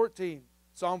 13 and 14.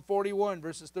 Psalm 41,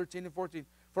 verses 13 and 14.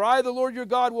 For I, the Lord your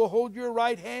God, will hold your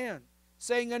right hand,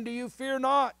 saying unto you, fear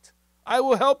not, I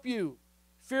will help you.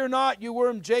 Fear not, you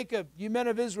worm Jacob, you men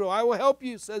of Israel. I will help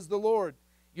you, says the Lord,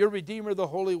 your Redeemer, the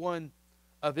Holy One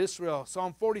of Israel.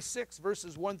 Psalm 46,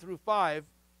 verses 1 through 5.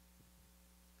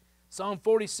 Psalm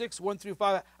 46, 1 through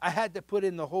 5. I had to put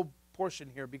in the whole portion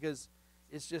here because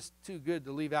it's just too good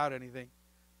to leave out anything.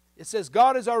 It says,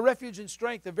 God is our refuge and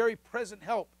strength, a very present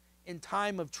help in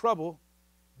time of trouble.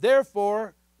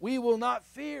 Therefore, we will not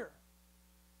fear.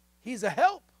 He's a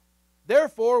help.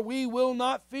 Therefore, we will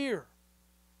not fear.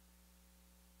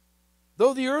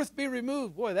 Though the earth be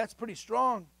removed. Boy, that's pretty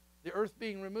strong. The earth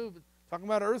being removed. Talking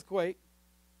about an earthquake.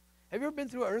 Have you ever been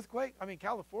through an earthquake? I mean,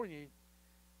 California.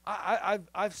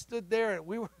 I've stood there, and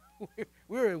we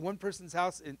were in one person's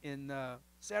house in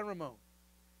San Ramon.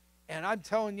 And I'm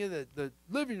telling you that the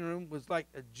living room was like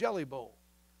a jelly bowl.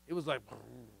 It was like,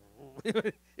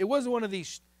 it wasn't one of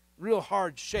these real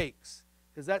hard shakes,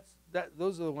 because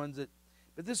those are the ones that,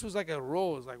 but this was like a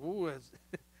roll. It was like, ooh,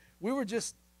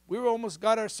 we almost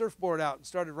got our surfboard out and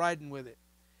started riding with it.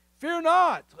 Fear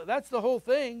not. That's the whole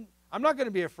thing. I'm not going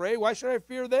to be afraid. Why should I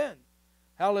fear then?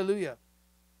 Hallelujah.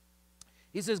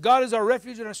 He says, God is our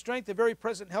refuge and our strength, a very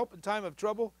present help in time of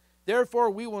trouble. Therefore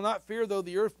we will not fear, though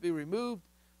the earth be removed,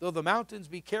 though the mountains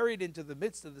be carried into the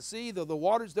midst of the sea, though the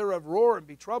waters thereof roar and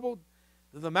be troubled,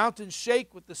 though the mountains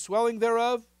shake with the swelling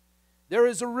thereof. There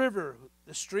is a river,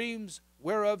 the streams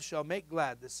whereof shall make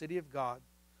glad the city of God,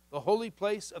 the holy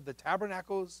place of the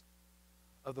tabernacles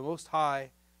of the Most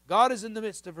High. God is in the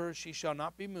midst of her, she shall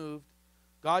not be moved.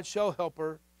 God shall help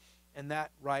her, and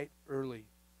that right early.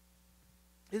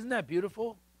 Isn't that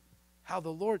beautiful? How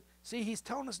the Lord, see, he's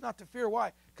telling us not to fear.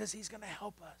 Why? Because he's going to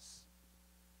help us.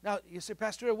 Now, you say,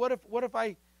 Pastor, what if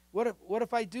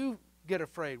I do get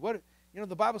afraid?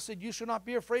 The Bible said you shall not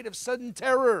be afraid of sudden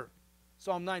terror,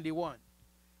 Psalm 91.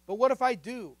 But what if I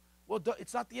do? Well,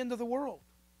 it's not the end of the world.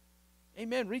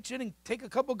 Amen. Reach in and take a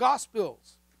couple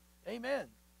gospels. Amen.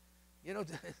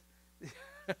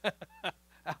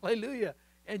 Hallelujah.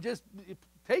 And just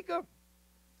take them.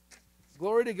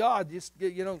 Glory to God. Just,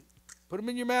 put them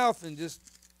in your mouth and just,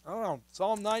 I don't know,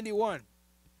 Psalm 91.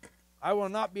 I will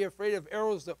not be afraid of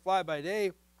arrows that fly by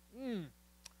day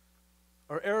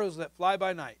or arrows that fly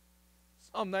by night.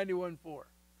 Psalm 91:4.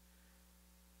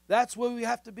 That's where we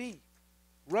have to be.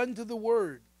 Run to the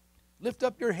Word. Lift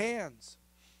up your hands.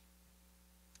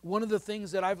 One of the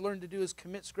things that I've learned to do is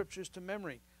commit scriptures to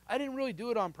memory. I didn't really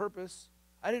do it on purpose.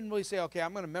 I didn't really say, okay,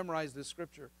 I'm going to memorize this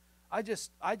scripture. I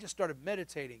just started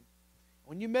meditating.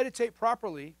 When you meditate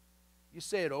properly, you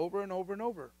say it over and over and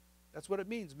over. That's what it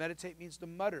means. Meditate means to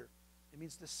mutter. It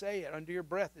means to say it under your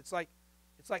breath. It's like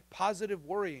positive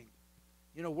worrying.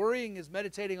 Worrying is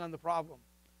meditating on the problem.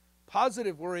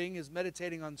 Positive worrying is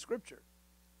meditating on Scripture.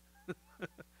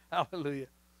 Hallelujah.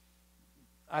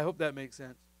 I hope that makes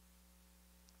sense.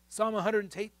 Psalm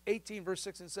 118, verse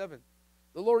 6 and 7.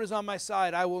 The Lord is on my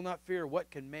side. I will not fear.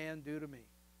 What can man do to me?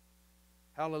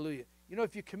 Hallelujah.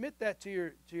 If you commit that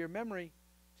to your memory,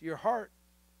 to your heart,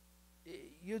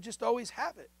 you'll just always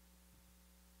have it.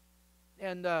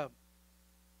 And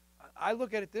I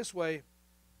look at it this way,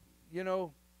 you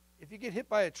know, if you get hit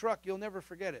by a truck, you'll never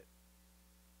forget it.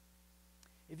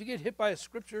 If you get hit by a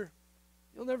scripture,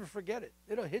 you'll never forget it.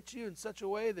 It'll hit you in such a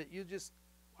way that you just,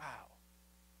 wow,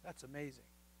 that's amazing.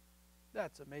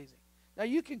 That's amazing. Now,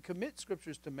 you can commit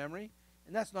scriptures to memory,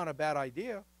 and that's not a bad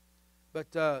idea.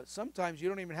 But sometimes you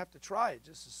don't even have to try it.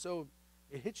 Just so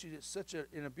it hits you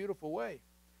in a beautiful way.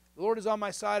 The Lord is on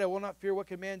my side. I will not fear what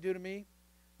can man do to me.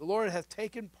 The Lord hath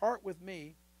taken part with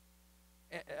me.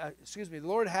 The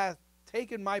Lord hath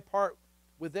taken my part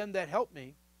with them that help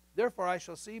me. Therefore I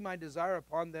shall see my desire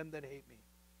upon them that hate me.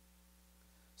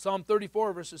 Psalm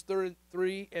 34, verses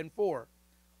 3 and 4.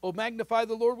 O magnify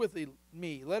the Lord with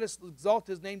me. Let us exalt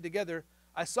his name together.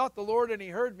 I sought the Lord, and he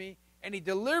heard me, and he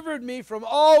delivered me from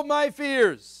all my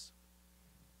fears.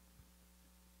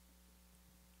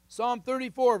 Psalm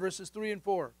 34, verses 3 and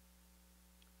 4.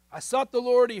 I sought the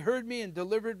Lord, he heard me, and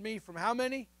delivered me from how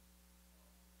many?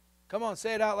 Come on,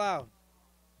 say it out loud.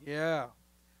 Yeah.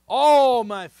 All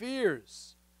my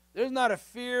fears. There's not a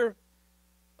fear,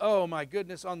 oh my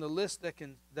goodness, on the list that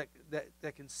can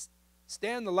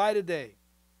stand the light of day.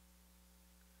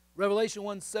 Revelation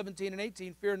 1:17 and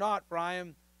 18, fear not, for I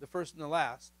am the first and the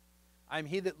last. I am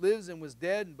he that lives and was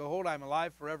dead, and behold, I am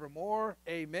alive forevermore.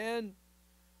 Amen.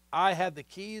 I have the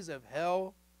keys of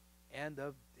hell and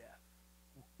of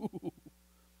death.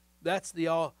 That's the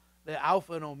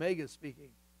Alpha and Omega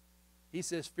speaking. He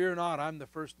says, fear not, I'm the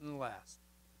first and the last.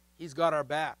 He's got our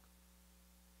back.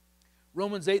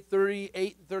 Romans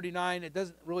 8:38 and 39, it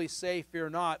doesn't really say fear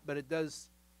not, but it does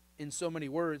in so many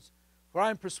words. For I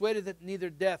am persuaded that neither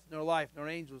death, nor life, nor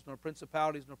angels, nor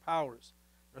principalities, nor powers,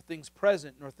 nor things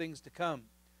present, nor things to come,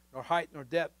 nor height, nor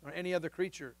depth, nor any other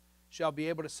creature shall be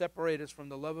able to separate us from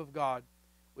the love of God,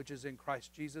 which is in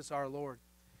Christ Jesus our Lord.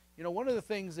 You know, one of the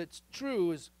things that's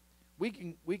true is we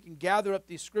can gather up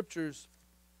these scriptures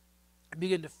and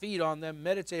begin to feed on them,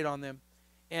 meditate on them,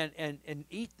 and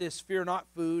eat this fear not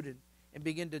food and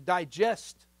begin to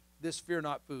digest this fear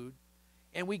not food,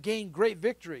 and we gain great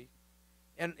victory.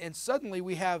 And suddenly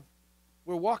we're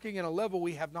walking in a level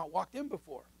we have not walked in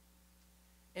before.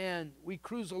 And we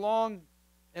cruise along,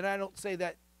 and I don't say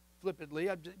that flippantly.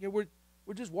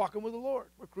 We're just walking with the Lord.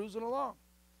 We're cruising along.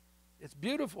 It's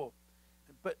beautiful.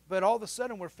 But all of a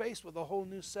sudden we're faced with a whole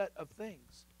new set of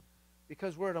things.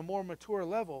 Because we're at a more mature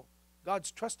level,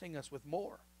 God's trusting us with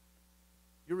more.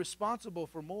 You're responsible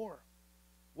for more.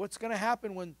 What's going to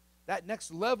happen when that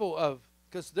next level of,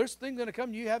 because there's things going to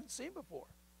come you haven't seen before.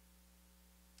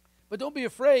 But don't be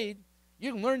afraid.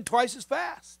 You can learn twice as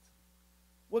fast.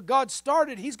 What God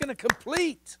started, he's going to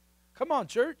complete. Come on,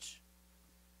 church.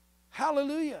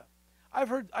 Hallelujah. I've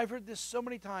heard this so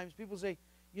many times. People say,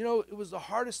 you know, it was the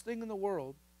hardest thing in the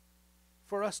world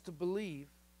for us to believe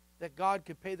that God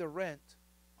could pay the rent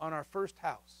on our first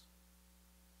house.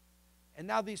 And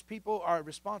now these people are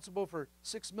responsible for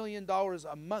 $6 million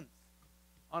a month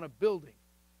on a building.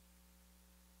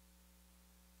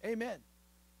 Amen.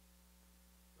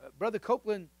 Brother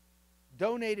Copeland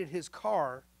donated his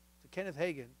car to Kenneth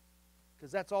Hagin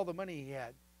because that's all the money he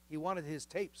had. He wanted his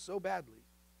tapes so badly.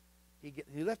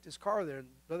 He left his car there, and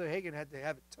Brother Hagin had to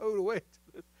have it towed away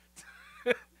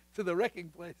to the wrecking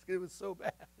place because it was so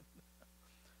bad.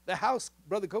 The house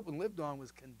Brother Copeland lived on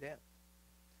was condemned.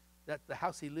 The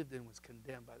house he lived in was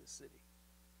condemned by the city.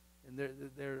 And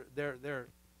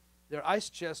their ice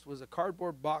chest was a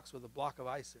cardboard box with a block of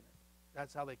ice in it.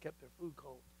 That's how they kept their food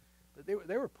cold. But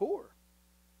they were poor.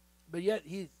 But yet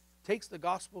he takes the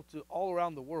gospel to all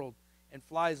around the world and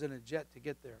flies in a jet to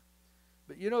get there.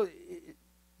 But you know,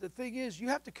 the thing is, you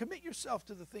have to commit yourself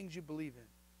to the things you believe in.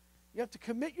 You have to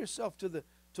commit yourself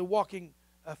to walking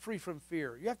free from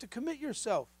fear. You have to commit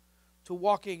yourself to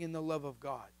walking in the love of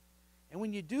God. And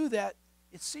when you do that,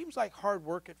 it seems like hard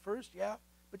work at first, yeah.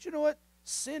 But you know what?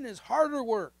 Sin is harder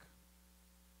work.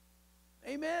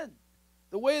 Amen.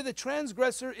 The way of the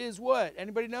transgressor is what?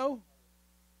 Anybody know?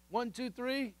 1, 2,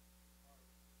 3.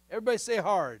 Everybody say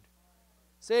hard.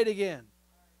 Say it again.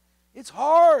 It's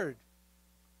hard.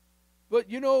 But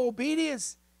you know,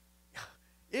 obedience,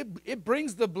 it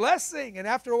brings the blessing. And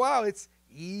after a while, it's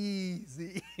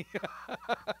easy.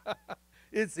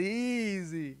 It's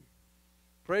easy.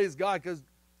 Praise God, because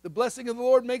the blessing of the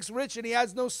Lord makes rich and he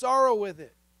adds no sorrow with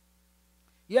it.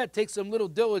 Yeah, it takes some little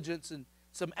diligence and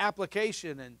some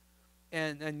application,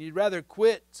 and you'd rather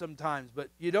quit sometimes, but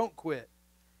you don't quit.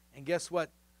 And guess what?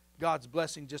 God's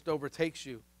blessing just overtakes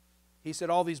you. He said,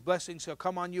 all these blessings shall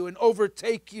come on you and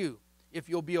overtake you if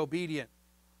you'll be obedient.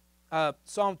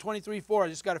 Psalm 23:4, I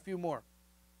just got a few more.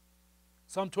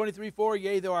 Psalm 23:4,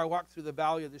 yea, though I walk through the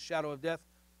valley of the shadow of death,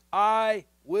 I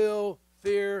will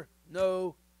fear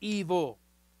no evil,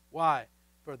 Why?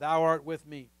 For thou art with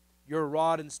me. Your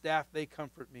rod and staff, they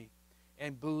comfort me.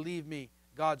 And believe me,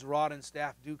 God's rod and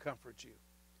staff do comfort you.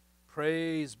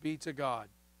 Praise be to God.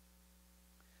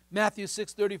 Matthew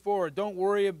 6:34, don't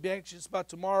worry and be anxious about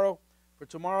tomorrow, for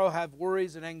tomorrow have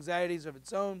worries and anxieties of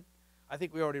its own. I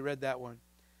think we already read that one.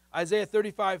 Isaiah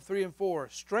 35:3 and 4,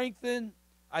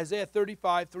 Isaiah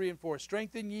 35:3 and 4,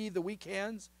 strengthen ye the weak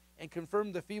hands and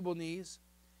confirm the feeble knees.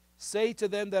 Say to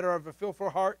them that are of a fearful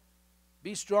heart,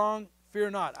 be strong, fear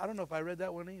not. I don't know if I read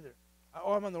that one either.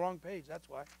 Oh, I'm on the wrong page, that's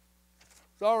why.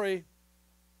 Sorry.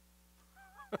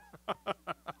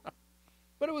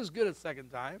 But it was good a second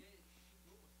time.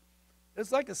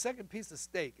 It's like a second piece of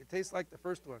steak. It tastes like the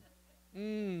first one.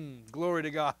 Glory to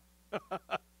God.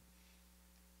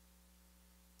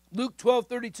 Luke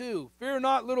 12:32, fear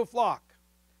not, little flock,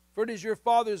 for it is your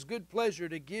Father's good pleasure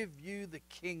to give you the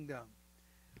kingdom.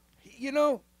 You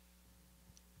know,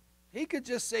 he could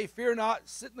just say, fear not,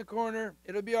 sit in the corner,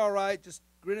 it'll be all right, just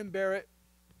grin and bear it.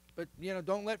 But, you know,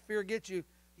 don't let fear get you.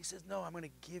 He says, no, I'm going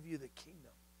to give you the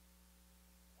kingdom.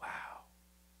 Wow.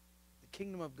 The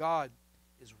kingdom of God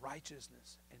is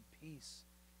righteousness and peace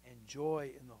and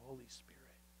joy in the Holy Spirit.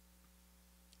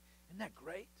 Isn't that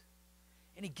great?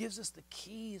 And he gives us the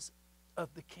keys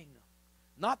of the kingdom.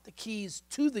 Not the keys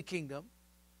to the kingdom.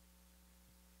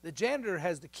 The janitor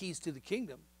has the keys to the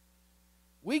kingdom.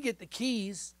 We get the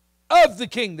keys of the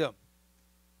kingdom.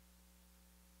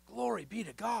 Glory be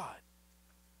to God.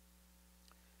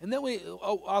 And then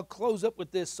I'll close up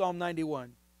with this, Psalm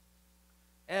 91.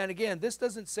 And again, this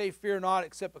doesn't say fear not,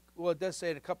 except, well, it does say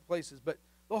it in a couple places, but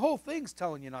the whole thing's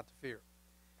telling you not to fear.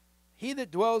 He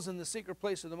that dwells in the secret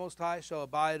place of the Most High shall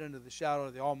abide under the shadow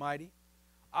of the Almighty.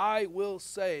 I will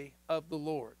say of the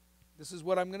Lord. This is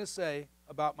what I'm going to say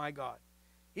about my God.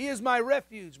 He is my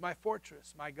refuge, my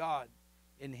fortress, my God.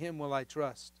 In him will I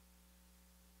trust.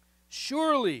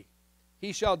 Surely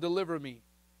he shall deliver me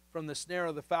from the snare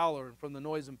of the fowler and from the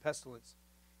noise and pestilence.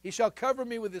 He shall cover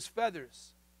me with his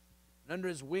feathers, and under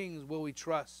his wings will we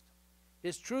trust.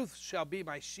 His truth shall be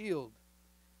my shield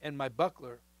and my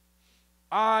buckler.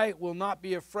 I will not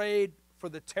be afraid for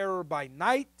the terror by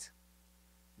night,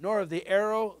 nor of the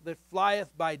arrow that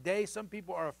flieth by day. Some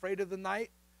people are afraid of the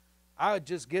night. I would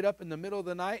just get up in the middle of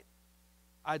the night.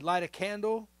 I'd light a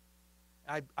candle.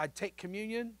 I'd take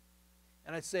communion.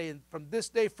 And I'd say, from this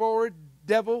day forward,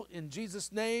 devil, in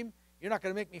Jesus' name, you're not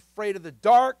going to make me afraid of the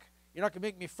dark. You're not going to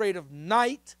make me afraid of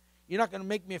night. You're not going to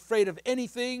make me afraid of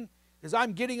anything, because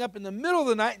I'm getting up in the middle of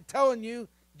the night and telling you,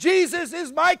 Jesus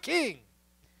is my King.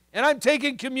 And I'm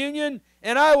taking communion,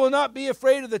 and I will not be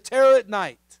afraid of the terror at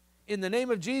night. In the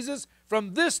name of Jesus,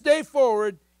 from this day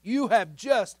forward, you have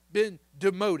just been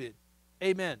demoted.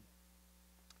 Amen.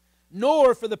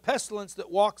 Nor for the pestilence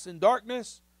that walks in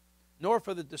darkness, nor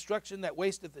for the destruction that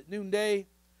wasteth at noonday.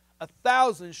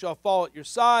 1,000 shall fall at your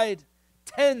side,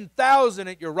 10,000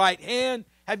 at your right hand.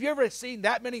 Have you ever seen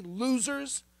that many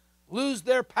losers lose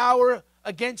their power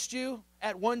against you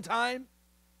at one time?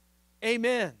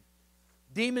 Amen.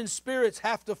 Demon spirits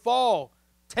have to fall.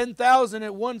 10,000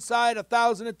 at one side,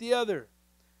 1,000 at the other.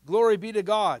 Glory be to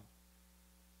God.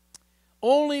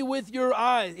 Only with your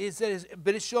eyes, it says,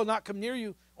 but it shall not come near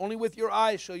you. Only with your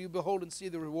eyes shall you behold and see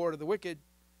the reward of the wicked.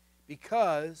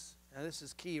 Because, now this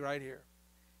is key right here,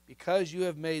 because you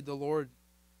have made the Lord,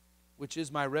 which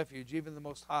is my refuge, even the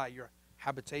Most High, your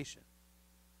habitation.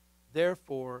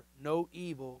 Therefore, no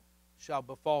evil shall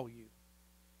befall you,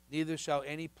 neither shall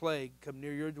any plague come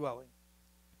near your dwelling.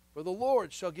 For the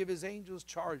Lord shall give his angels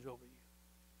charge over you,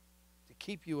 to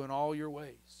keep you in all your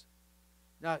ways.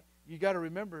 Now, you got to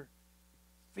remember,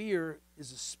 fear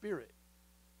is a spirit,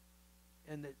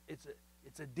 and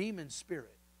it's a demon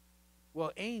spirit.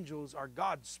 Well, angels are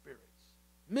God's spirits,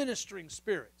 ministering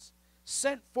spirits,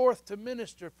 sent forth to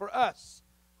minister for us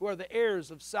who are the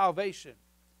heirs of salvation.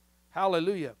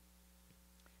 Hallelujah.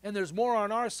 And there's more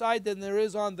on our side than there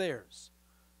is on theirs.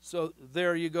 So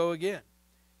there you go again.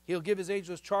 He'll give his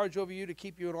angels charge over you to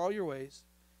keep you in all your ways.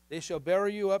 They shall bear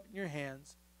you up in your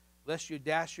hands, lest you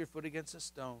dash your foot against a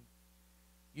stone.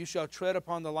 You shall tread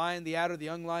upon the lion, the adder, the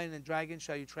young lion, and dragon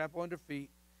shall you trample under feet.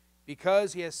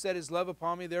 Because he has set his love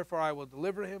upon me, therefore I will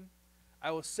deliver him.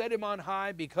 I will set him on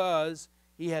high, because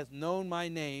he hath known my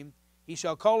name. He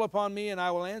shall call upon me, and I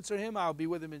will answer him. I will be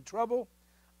with him in trouble.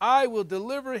 I will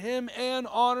deliver him and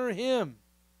honor him.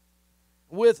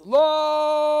 With long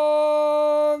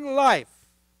life.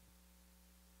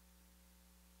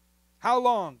 How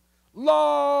long? Long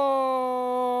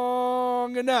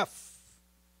enough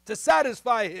to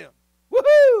satisfy him.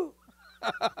 Woohoo!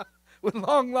 With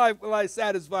long life will I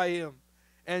satisfy him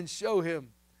and show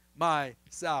him my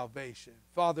salvation.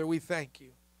 Father, we thank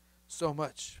you so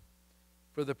much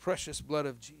for the precious blood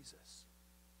of Jesus.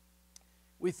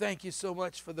 We thank you so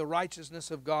much for the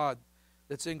righteousness of God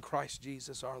that's in Christ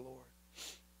Jesus our Lord.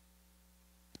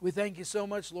 We thank you so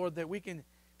much, Lord, that we can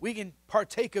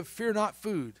partake of fear not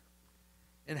food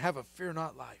and have a fear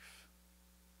not life.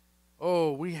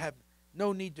 Oh, we have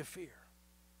no need to fear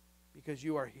because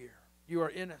you are here. You are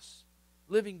in us,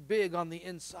 living big on the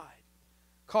inside,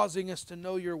 causing us to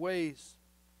know your ways,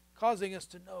 causing us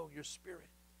to know your spirit,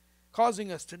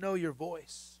 causing us to know your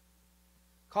voice,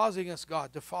 causing us,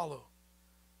 God, to follow,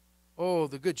 oh,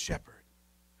 the good shepherd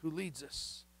who leads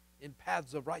us in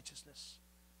paths of righteousness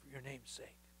for your name's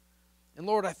sake. And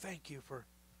Lord, I thank you for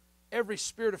every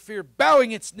spirit of fear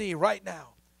bowing its knee right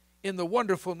now in the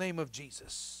wonderful name of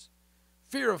Jesus.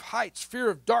 Fear of heights, fear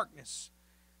of darkness,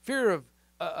 fear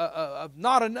of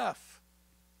not enough,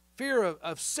 fear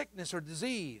of sickness or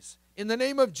disease. In the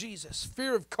name of Jesus,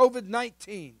 fear of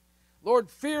COVID-19. Lord,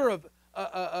 fear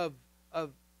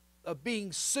of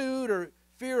being sued, or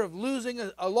fear of losing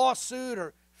a lawsuit,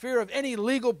 or fear of any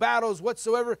legal battles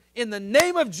whatsoever. In the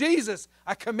name of Jesus,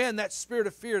 I command that spirit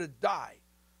of fear to die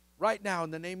right now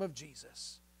in the name of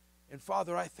Jesus. And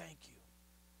Father, I thank you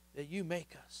that you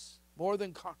make us more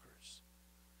than conquerors.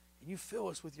 And you fill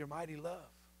us with your mighty love.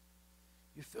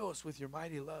 You fill us with your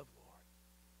mighty love, Lord.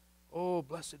 Oh,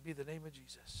 blessed be the name of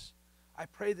Jesus. I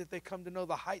pray that they come to know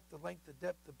the height, the length, the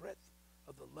depth, the breadth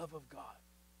of the love of God.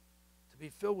 To be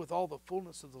filled with all the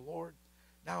fullness of the Lord.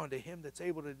 Now unto him that's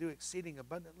able to do exceeding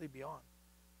abundantly beyond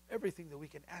everything that we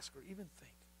can ask or even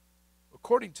think,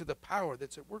 according to the power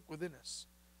that's at work within us.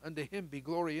 Unto him be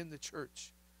glory in the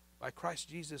church by Christ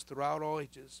Jesus throughout all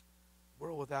ages,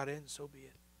 world without end. So be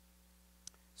it.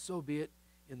 So be it,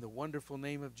 in the wonderful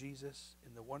name of Jesus,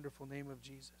 in the wonderful name of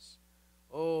Jesus.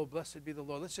 Oh, blessed be the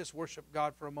Lord. Let's just worship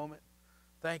God for a moment.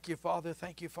 Thank you, Father.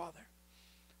 Thank you, Father.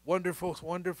 Wonderful,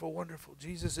 wonderful, wonderful.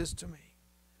 Jesus is to me.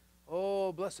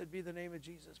 Oh, blessed be the name of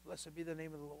Jesus. Blessed be the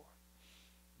name of the Lord.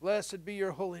 Blessed be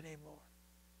your holy name, Lord.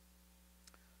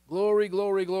 Glory,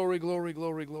 glory, glory, glory,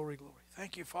 glory, glory, glory.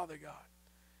 Thank you, Father God.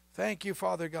 Thank you,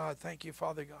 Father God. Thank you,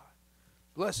 Father God.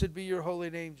 Blessed be your holy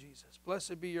name, Jesus.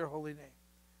 Blessed be your holy name.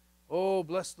 Oh,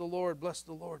 bless the Lord, bless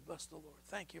the Lord, bless the Lord.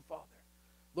 Thank you, Father.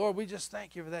 Lord, we just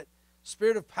thank you for that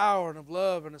spirit of power and of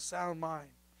love and a sound mind.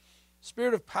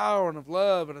 Spirit of power and of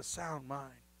love and a sound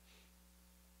mind.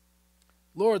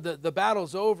 Lord, the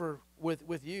battle's over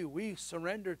with you. We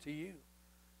surrender to you.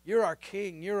 You're our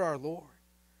King. You're our Lord.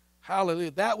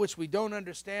 Hallelujah. That which we don't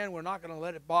understand, we're not going to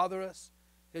let it bother us,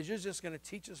 because you're just going to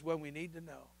teach us when we need to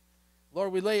know.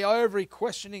 Lord, we lay every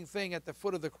questioning thing at the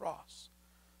foot of the cross,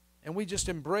 and we just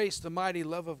embrace the mighty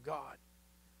love of God,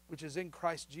 which is in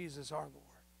Christ Jesus our Lord.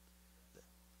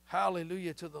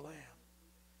 Hallelujah to the Lamb.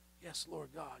 Yes, Lord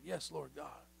God. Yes, Lord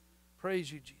God.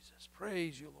 Praise you, Jesus.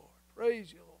 Praise you, Lord.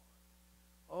 Praise you, Lord.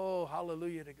 Oh,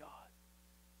 hallelujah to God.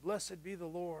 Blessed be the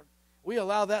Lord. We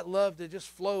allow that love to just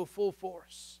flow full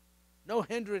force. No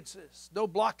hindrances, no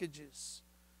blockages.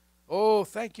 Oh,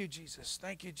 thank you, Jesus.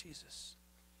 Thank you, Jesus.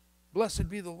 Blessed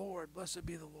be the Lord. Blessed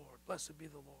be the Lord. Blessed be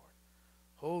the Lord.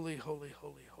 Holy, holy,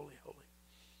 holy, holy, holy.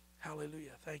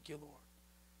 Hallelujah. Thank you, Lord.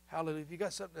 Hallelujah. If you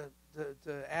got something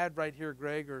to add right here,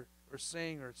 Greg, or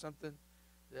sing or something,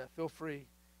 feel free.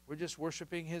 We're just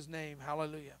worshiping his name.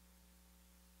 Hallelujah.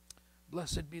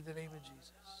 Blessed be the name of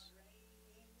Jesus.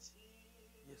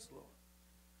 Yes, Lord.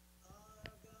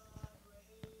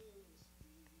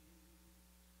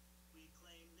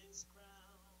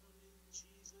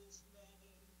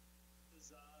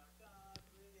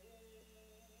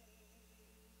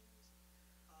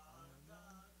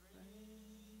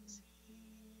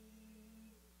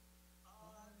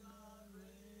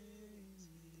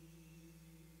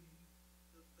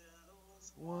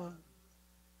 One,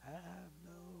 have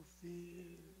no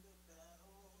fear.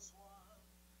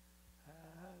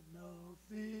 Have no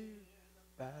fear.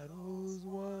 Battles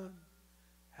won.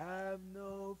 Have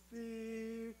no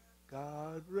fear.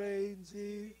 God reigns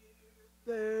here.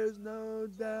 There's no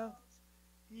doubt.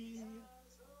 He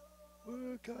has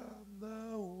overcome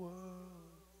the world.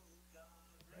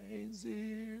 God reigns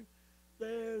here.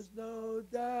 There's no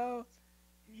doubt.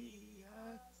 He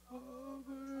has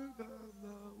overcome the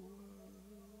world.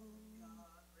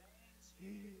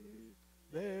 Here,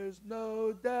 there's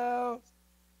no doubt.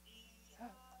 He has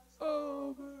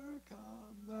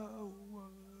overcome the world.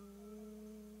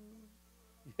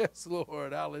 Yes,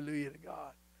 Lord. Hallelujah to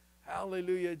God.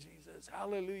 Hallelujah, Jesus.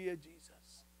 Hallelujah,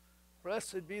 Jesus.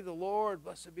 Blessed be the Lord.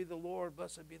 Blessed be the Lord.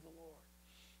 Blessed be the Lord.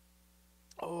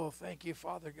 Oh, thank you,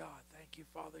 Father God. Thank you,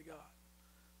 Father God.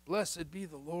 Blessed be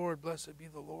the Lord. Blessed be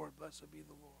the Lord. Blessed be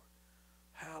the Lord.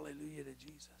 Hallelujah to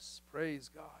Jesus. Praise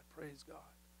God. Praise God.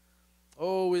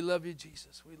 Oh, we love you,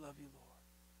 Jesus. We love you, Lord.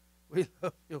 We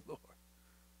love you, Lord.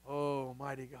 Oh,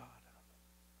 mighty God.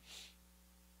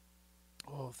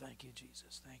 Oh, thank you,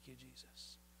 Jesus. Thank you,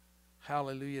 Jesus.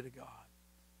 Hallelujah to God.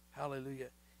 Hallelujah.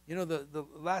 You know, the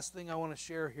last thing I want to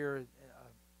share here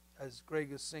as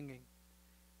Greg is singing,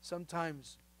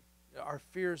 sometimes our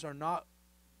fears are not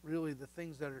really the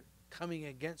things that are coming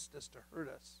against us to hurt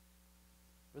us,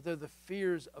 but they're the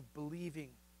fears of believing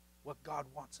what God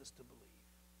wants us to believe.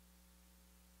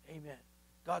 Amen.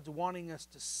 God's wanting us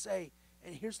to say,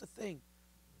 and here's the thing,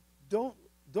 don't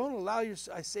allow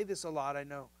yourself, I say this a lot, I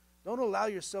know, don't allow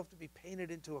yourself to be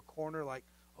painted into a corner like,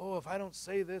 oh, if I don't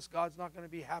say this, God's not going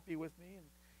to be happy with me,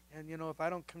 and you know, if I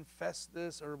don't confess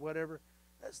this or whatever,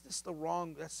 that's just the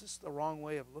wrong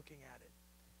way of looking at it.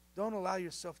 Don't allow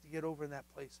yourself to get over in that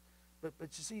place. But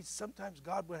you see, sometimes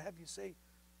God would have you say,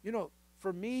 you know,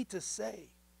 for me to say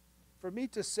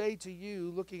to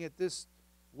you, looking at this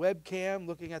webcam,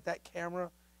 looking at that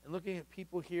camera, and looking at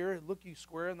people here, and look you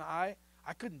square in the eye,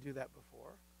 I couldn't do that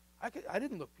before. I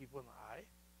didn't look people in the eye.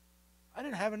 I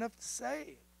didn't have enough to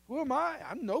say. Who am I?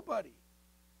 I'm nobody.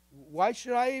 Why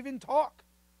should I even talk?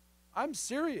 I'm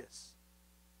serious.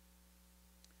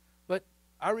 But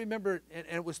I remember, and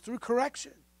it was through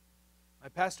correction. My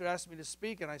pastor asked me to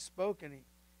speak, and I spoke, and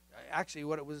actually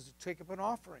what it was to take up an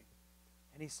offering.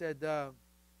 And he said, that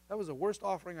was the worst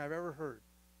offering I've ever heard.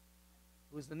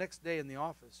 It was the next day in the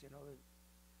office, you know.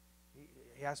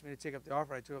 He asked me to take up the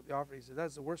offering. I took up the offering. He said,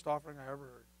 that's the worst offering I ever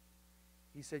heard.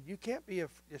 He said, you can't be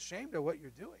ashamed of what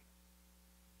you're doing.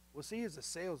 Well, see, he's a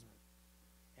salesman.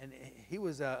 And he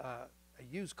was a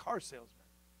used car salesman.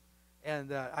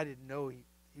 And I didn't know he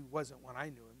wasn't when I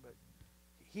knew him, but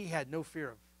he had no fear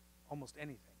of almost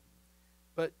anything.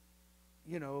 But,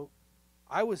 you know,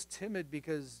 I was timid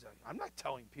because I'm not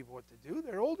telling people what to do.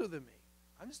 They're older than me.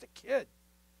 I'm just a kid.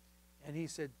 And he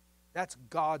said, that's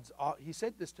God's, he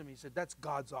said this to me, he said, that's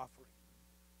God's offering.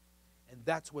 And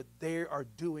that's what they are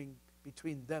doing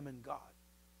between them and God.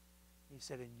 He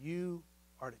said, and you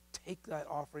are to take that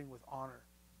offering with honor.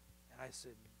 And I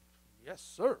said, yes,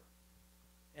 sir.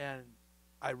 And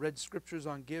I read scriptures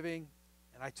on giving,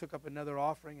 and I took up another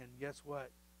offering, and guess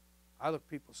what? I look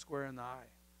people square in the eye.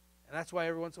 And that's why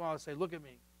every once in a while I say, look at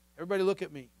me. Everybody look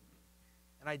at me.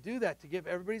 And I do that to give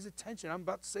everybody's attention. I'm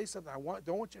about to say something.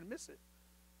 Don't want you to miss it.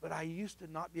 But I used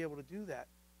to not be able to do that.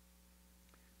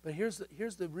 But here's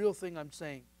the real thing I'm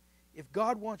saying. If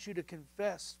God wants you to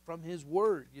confess from His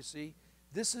Word, you see,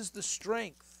 this is the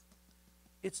strength.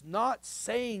 It's not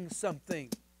saying something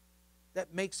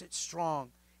that makes it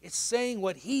strong. It's saying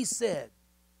what He said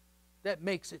that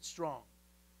makes it strong.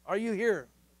 Are you here?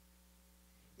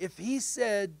 If He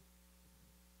said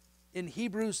in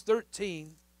Hebrews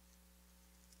 13,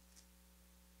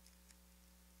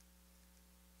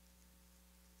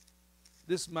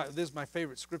 this is my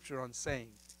favorite scripture on saying.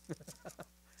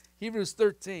 Hebrews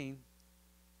 13,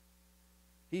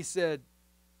 he said,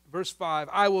 verse 5,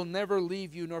 I will never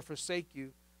leave you nor forsake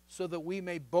you, so that we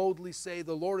may boldly say,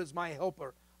 the Lord is my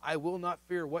helper. I will not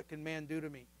fear. What can man do to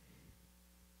me?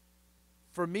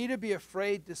 For me to be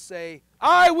afraid to say,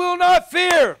 I will not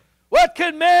fear. What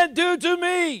can man do to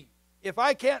me? If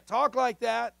I can't talk like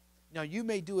that, now you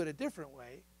may do it a different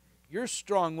way. Your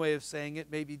strong way of saying it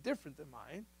may be different than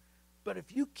mine. But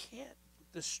if you can't,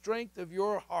 with the strength of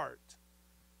your heart,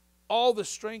 all the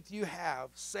strength you have,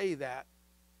 say that,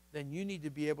 then you need to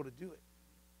be able to do it.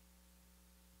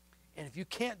 And if you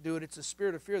can't do it, it's a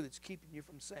spirit of fear that's keeping you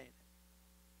from saying it.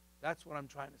 That's what I'm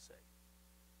trying to say.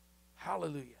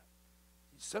 Hallelujah.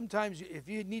 Sometimes if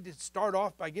you need to start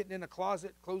off by getting in a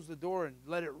closet, close the door and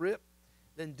let it rip,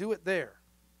 then do it there.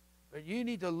 But you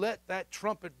need to let that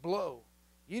trumpet blow.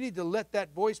 You need to let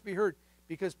that voice be heard.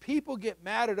 Because people get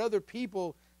mad at other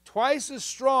people twice as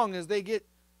strong as they get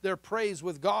their praise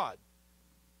with God.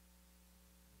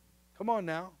 Come on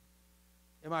now.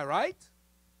 Am I right?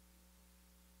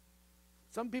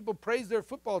 Some people praise their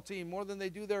football team more than they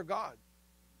do their God.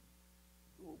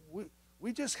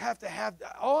 We just have to have,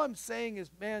 all I'm saying is,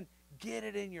 man, get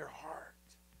it in your heart.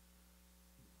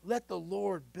 Let the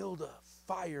Lord build a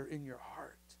fire in your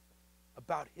heart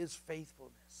about His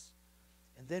faithfulness.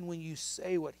 And then when you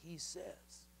say what He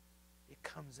says, it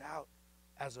comes out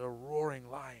as a roaring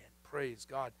lion. Praise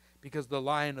God. Because the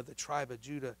Lion of the tribe of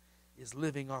Judah is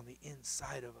living on the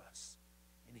inside of us.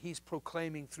 And He's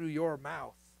proclaiming through your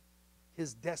mouth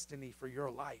His destiny for your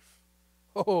life.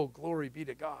 Oh, glory be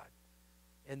to God.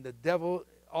 And the devil,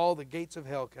 all the gates of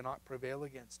hell cannot prevail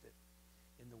against it.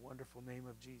 In the wonderful name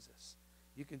of Jesus.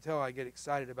 You can tell I get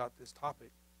excited about this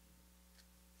topic.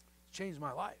 It's changed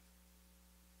my life.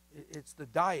 It's the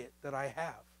diet that I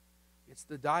have. It's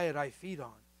the diet I feed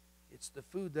on. It's the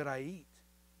food that I eat.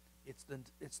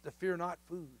 It's the fear not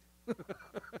food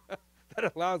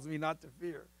that allows me not to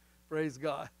fear. Praise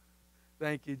God.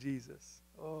 Thank you, Jesus.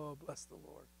 Oh, bless the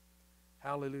Lord.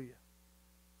 Hallelujah.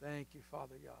 Thank you,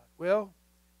 Father God. Well,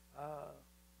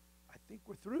 I think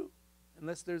we're through.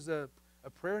 Unless there's a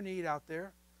prayer need out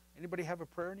there. Anybody have a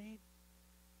prayer need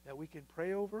that we can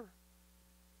pray over?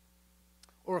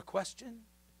 Or a question?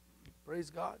 Praise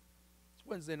God. It's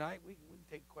Wednesday night. We can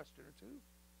take a question or two.